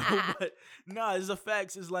working, bro. But nah, it's a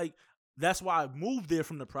fact. It's like that's why I moved there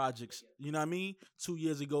from the projects. You know what I mean? 2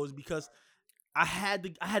 years ago is because I had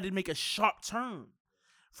to make a sharp turn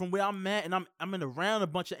from where I'm at, and I'm in around a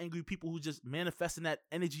bunch of angry people who just manifesting that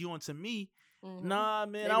energy onto me. Mm-hmm. Nah,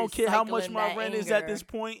 man, I don't care how much my rent is at this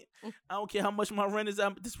point. I don't care how much my rent is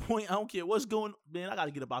at this point. I don't care what's going. Man, I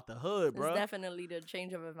gotta get about the hood, bro. It's definitely the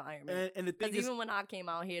change of environment. And the thing is, even when I came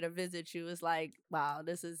out here to visit you, it's like, wow,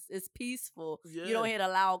 it's peaceful. Yeah. You don't hear the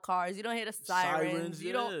loud cars. You don't hear the sirens.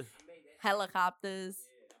 You don't helicopters.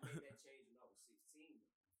 I made that change when I was 16.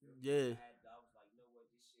 Yeah. I was like, you know what,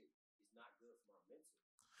 this shit is not good for my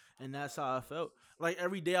mental. And that's how I felt. Like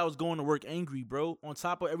every day I was going to work angry, bro. On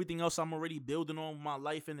top of everything else I'm already building on my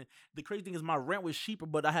life. And the crazy thing is my rent was cheaper,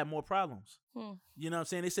 but I had more problems. You know what I'm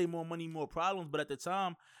saying? They say more money, more problems. But at the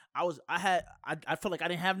time, I felt like I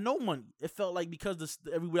didn't have no money. It felt like because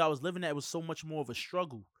everywhere I was living at was so much more of a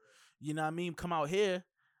struggle. You know what I mean? Come out here,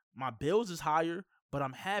 my bills is higher, but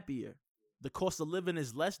I'm happier. The cost of living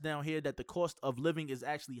is less down here, that the cost of living is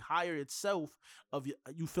actually higher itself, of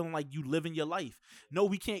you feeling like you living your life. No,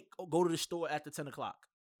 we can't go to the store after 10 o'clock.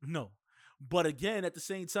 No. But again, at the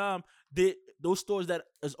same time, those stores that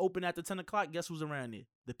is open after 10 o'clock, guess who's around there?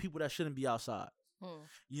 The people that shouldn't be outside.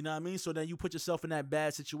 You know what I mean? So then you put yourself in that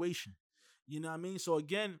bad situation. You know what I mean? So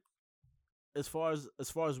again, as far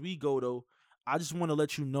as we go, though, I just want to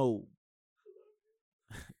let you know,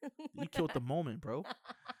 you killed the moment, bro.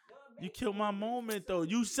 You killed my moment, though.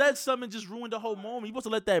 You said something, just ruined the whole moment. You supposed to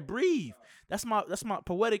let that breathe. That's my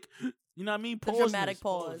poetic, you know what I mean? Pause. Dramatic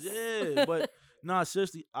pause. Yeah, but nah,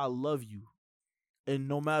 seriously, I love you. And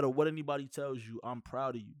no matter what anybody tells you, I'm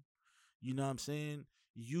proud of you. You know what I'm saying?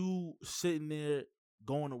 You sitting there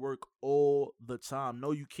going to work all the time.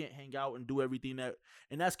 No, you can't hang out and do everything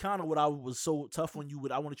and that's kind of what I was so tough on you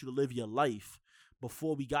with. I wanted you to live your life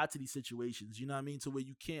before we got to these situations, you know what I mean? To where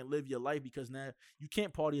you can't live your life because now you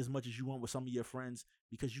can't party as much as you want with some of your friends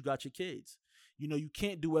because you got your kids. You know, you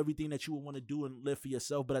can't do everything that you would want to do and live for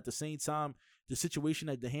yourself, but at the same time, the situation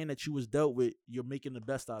at the hand that you was dealt with, you're making the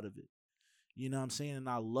best out of it. You know what I'm saying? And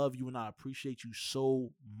I love you and I appreciate you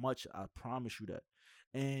so much. I promise you that.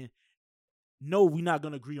 And no, we're not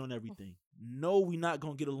going to agree on everything. No, we're not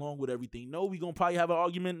going to get along with everything. No, we're going to probably have an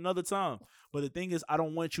argument another time. But the thing is, I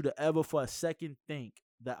don't want you to ever for a second think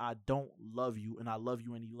that I don't love you and I love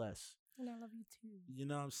you any less. And I love you too. You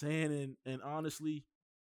know what I'm saying? And honestly,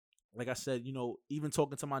 like I said, you know, even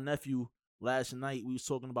talking to my nephew last night, we was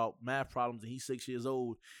talking about math problems and he's 6 years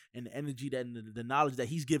old, and the energy that and the knowledge that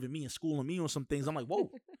he's giving me and schooling me on some things. I'm like, whoa.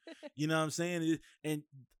 You know what I'm saying? And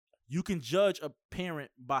you can judge a parent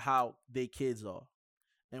by how their kids are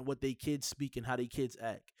and what their kids speak and how their kids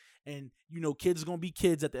act. And, you know, kids are going to be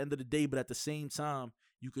kids at the end of the day, but at the same time,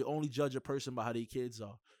 you can only judge a person by how their kids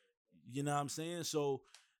are. You know what I'm saying? So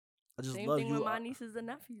I just Same love thing you. with my nieces and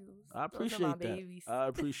nephews. I appreciate that. I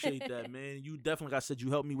appreciate that, man. You definitely, like I said, you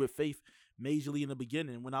helped me with faith majorly in the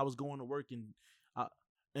beginning when I was going to work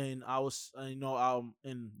and I was, you know,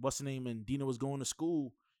 and what's the name? And Dina was going to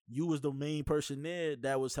school. You was the main person there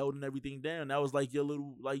that was holding everything down. That was like your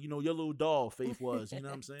little, like, you know, your little doll, Faith was. You know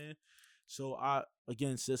what I'm saying? So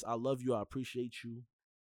again, sis, I love you. I appreciate you.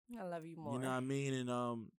 I love you more. You know what I mean?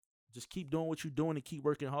 And just keep doing what you're doing and keep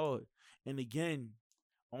working hard. And again,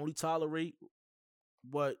 only tolerate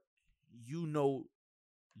what you know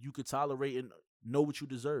you could tolerate and know what you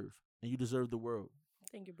deserve. And you deserve the world.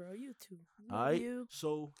 Thank you, bro. You too. All right. You.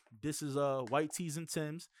 So this is White Tees and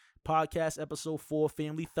Tims podcast episode 4,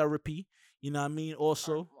 Family Therapy. You know what I mean?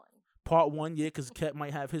 Also, part one, yeah, because Ket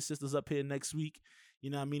might have his sisters up here next week. You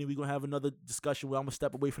know what I mean? And we're going to have another discussion where I'm going to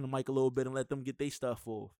step away from the mic a little bit and let them get their stuff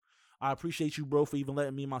off. I appreciate you, bro, for even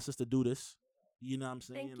letting me and my sister do this. You know what I'm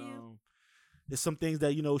saying? Thank you. There's some things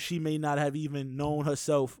that, you know, she may not have even known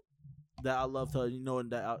herself that I loved her, you know,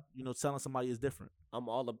 and that, you know, telling somebody is different. I'm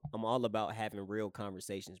all about having real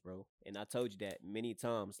conversations, bro. And I told you that many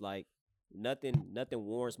times. Like, nothing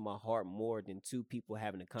warms my heart more than two people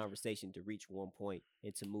having a conversation to reach one point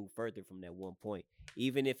and to move further from that one point.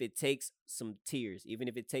 Even if it takes some tears, even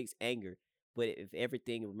if it takes anger, but if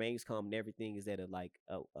everything remains calm and everything is at a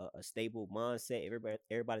stable mindset,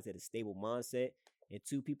 everybody's at a stable mindset, and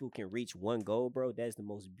two people can reach one goal, bro, that's the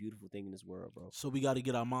most beautiful thing in this world, bro. So we got to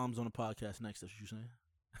get our moms on the podcast next. That's what you're saying?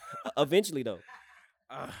 Eventually, though.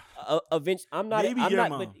 Eventually,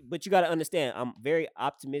 but you got to understand, I'm very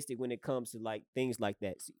optimistic when it comes to like things like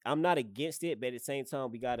that. See, I'm not against it, but at the same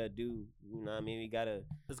time, we gotta do. You know what I mean? We gotta.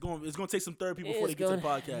 It's gonna take some therapy before they get to the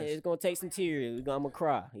podcast. It's gonna take some tears. I'm gonna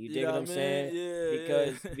cry. You dig what I'm saying?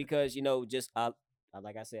 Yeah. Because just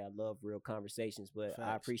like I said, I love real conversations, but Facts.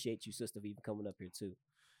 I appreciate you, sister, for even coming up here too.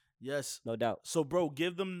 Yes, no doubt. So, bro,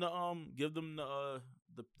 give them the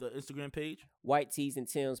Instagram page. White Tees and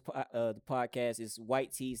Tim's. The podcast is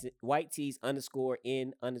White Tees _N_Tims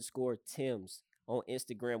on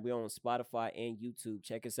Instagram. We're on Spotify and YouTube.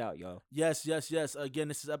 Check us out, y'all. Yes. Again,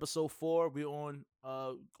 this is episode 4. We're on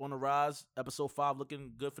the rise. Episode 5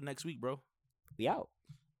 looking good for next week, bro. We out.